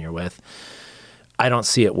person you're with, I don't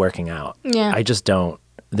see it working out. Yeah, I just don't.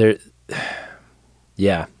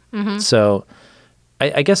 Yeah. So,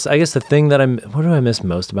 I guess the thing that what do I miss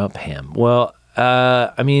most about Pam? Well,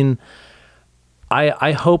 I mean,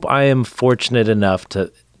 I hope I am fortunate enough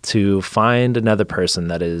to find another person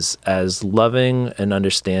that is as loving and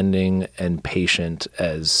understanding and patient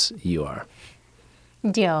as you are.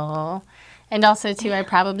 Deal. And also too, I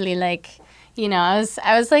probably like, you know, I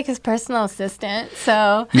was like his personal assistant.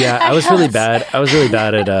 So Yeah, I was really bad. I was really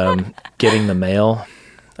bad at getting the mail.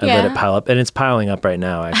 I let it pile up, and it's piling up right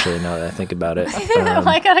now. Actually, now that I think about it,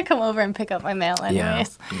 I gotta come over and pick up my mail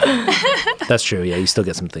anyways. That's true. Yeah, you still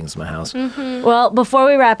get some things in my house. Well, before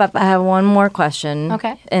we wrap up, I have one more question.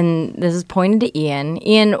 Okay. And this is pointed to Ian.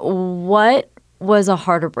 Ian, what was a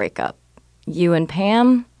harder breakup? You and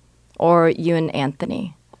Pam or you and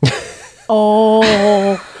Anthony?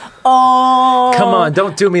 Oh. Come on,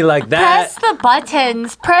 don't do me like that. Press the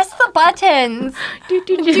buttons. Press the buttons.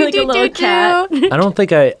 You're like a little cat. I don't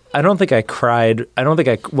think I cried. I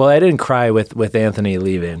didn't cry with Anthony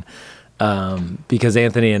leaving, because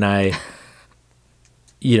Anthony and I,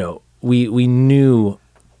 you know, we knew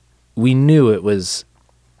what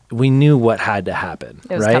had to happen.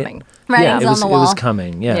 It was right? coming. Writing's on the wall. It was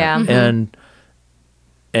coming. Yeah. Yeah. Mm-hmm.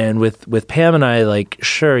 And with Pam and I, like,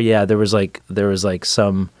 sure, yeah, there was like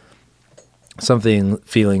something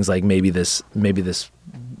feelings like maybe this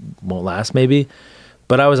won't last, maybe.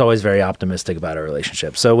 But I was always very optimistic about our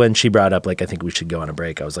relationship. So when she brought up, like, I think we should go on a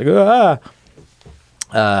break, I was like,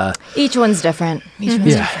 Each one's different.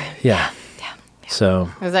 yeah. So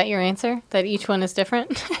Is that your answer? That each one is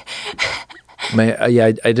different?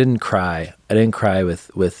 I didn't cry. I didn't cry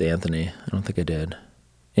with Anthony. I don't think I did.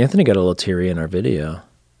 Anthony got a little teary in our video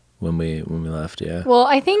when we left. Yeah. Well,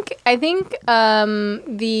 I think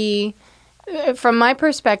from my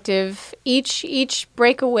perspective, each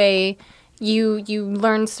breakaway, you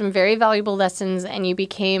learned some very valuable lessons and you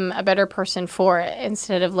became a better person for it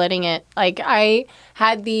instead of letting it. Like, I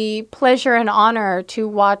had the pleasure and honor to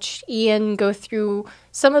watch Ian go through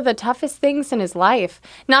some of the toughest things in his life.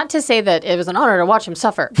 Not to say that it was an honor to watch him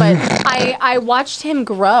suffer, but I watched him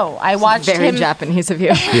grow. I watched Very him Japanese of you.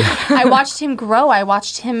 I watched him grow. I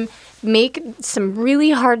watched him make some really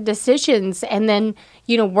hard decisions and then,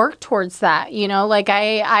 you know, work towards that. You know, like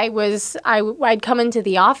I'd come into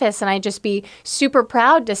the office and I'd just be super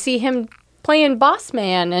proud to see him playing boss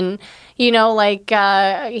man. And, you know, like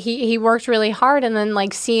he worked really hard. And then,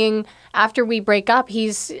 like, seeing after we break up,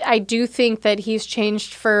 I do think that he's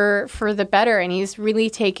changed for the better and he's really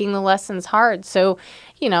taking the lessons hard. So,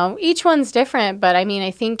 you know, each one's different. But I mean, I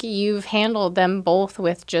think you've handled them both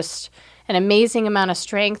with just an amazing amount of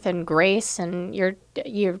strength and grace, and you're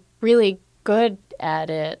really good at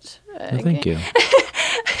it. Well, thank you.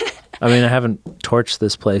 I mean, I haven't torched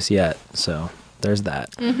this place yet, so there's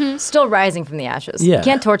that. Mm-hmm. Still rising from the ashes. Yeah. You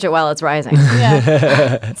can't torch it while it's rising.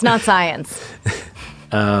 Yeah. It's not science.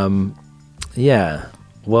 Yeah.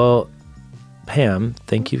 Well, Pam,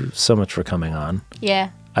 thank you so much for coming on.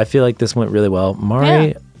 Yeah. I feel like this went really well.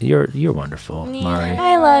 Mari, you're wonderful, Mari.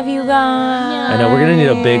 I love you guys. I know we're gonna need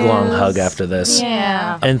a big long hug after this.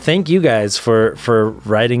 Yeah. And thank you guys for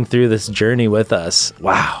riding through this journey with us.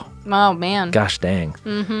 Wow. Oh, man. Gosh dang.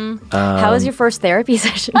 How was your first therapy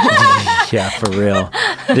session? Yeah, for real.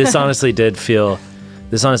 This honestly did feel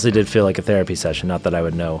like a therapy session. Not that I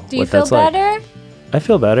would know Do you what feel that's better? like. I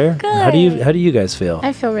feel better. Good. How do you guys feel?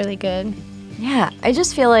 I feel really good. Yeah, I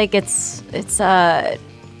just feel like it's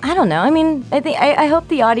I don't know. I mean, I hope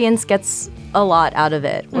the audience gets a lot out of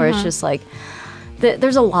it, where it's just like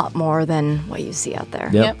there's a lot more than what you see out there.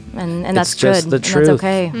 Yep. And that's It's just good. the and truth. that's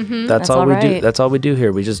okay. That's all all we do. right. That's all we do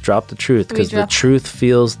here. We just drop the truth because the truth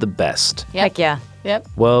feels the best. Yep. Heck yeah. Yep.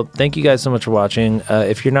 Well, thank you guys so much for watching.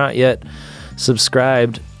 If you're not yet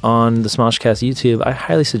subscribed on the Smoshcast YouTube, I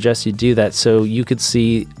highly suggest you do that so you could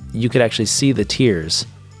actually see the tears.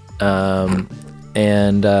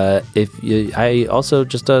 And I also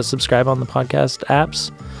just subscribe on the podcast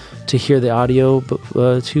apps to hear the audio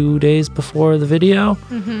 2 days before the video.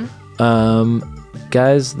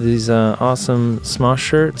 Guys, these awesome Smosh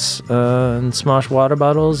shirts and Smosh water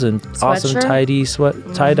bottles and awesome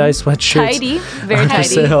Sweatshirt. tie-dye sweatshirts Tidy. Very are for tidy.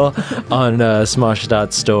 sale on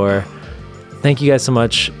Smosh.store. Thank you guys so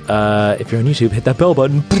much. If you're on YouTube, hit that bell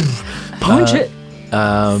button. Punch it.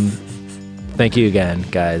 Thank you again,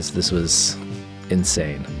 guys. This was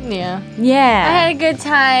insane. Yeah. Yeah. I had a good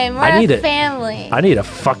time. We're I need a it. family. I need a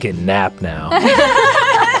fucking nap now.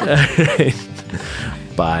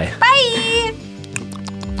 Bye. Bye.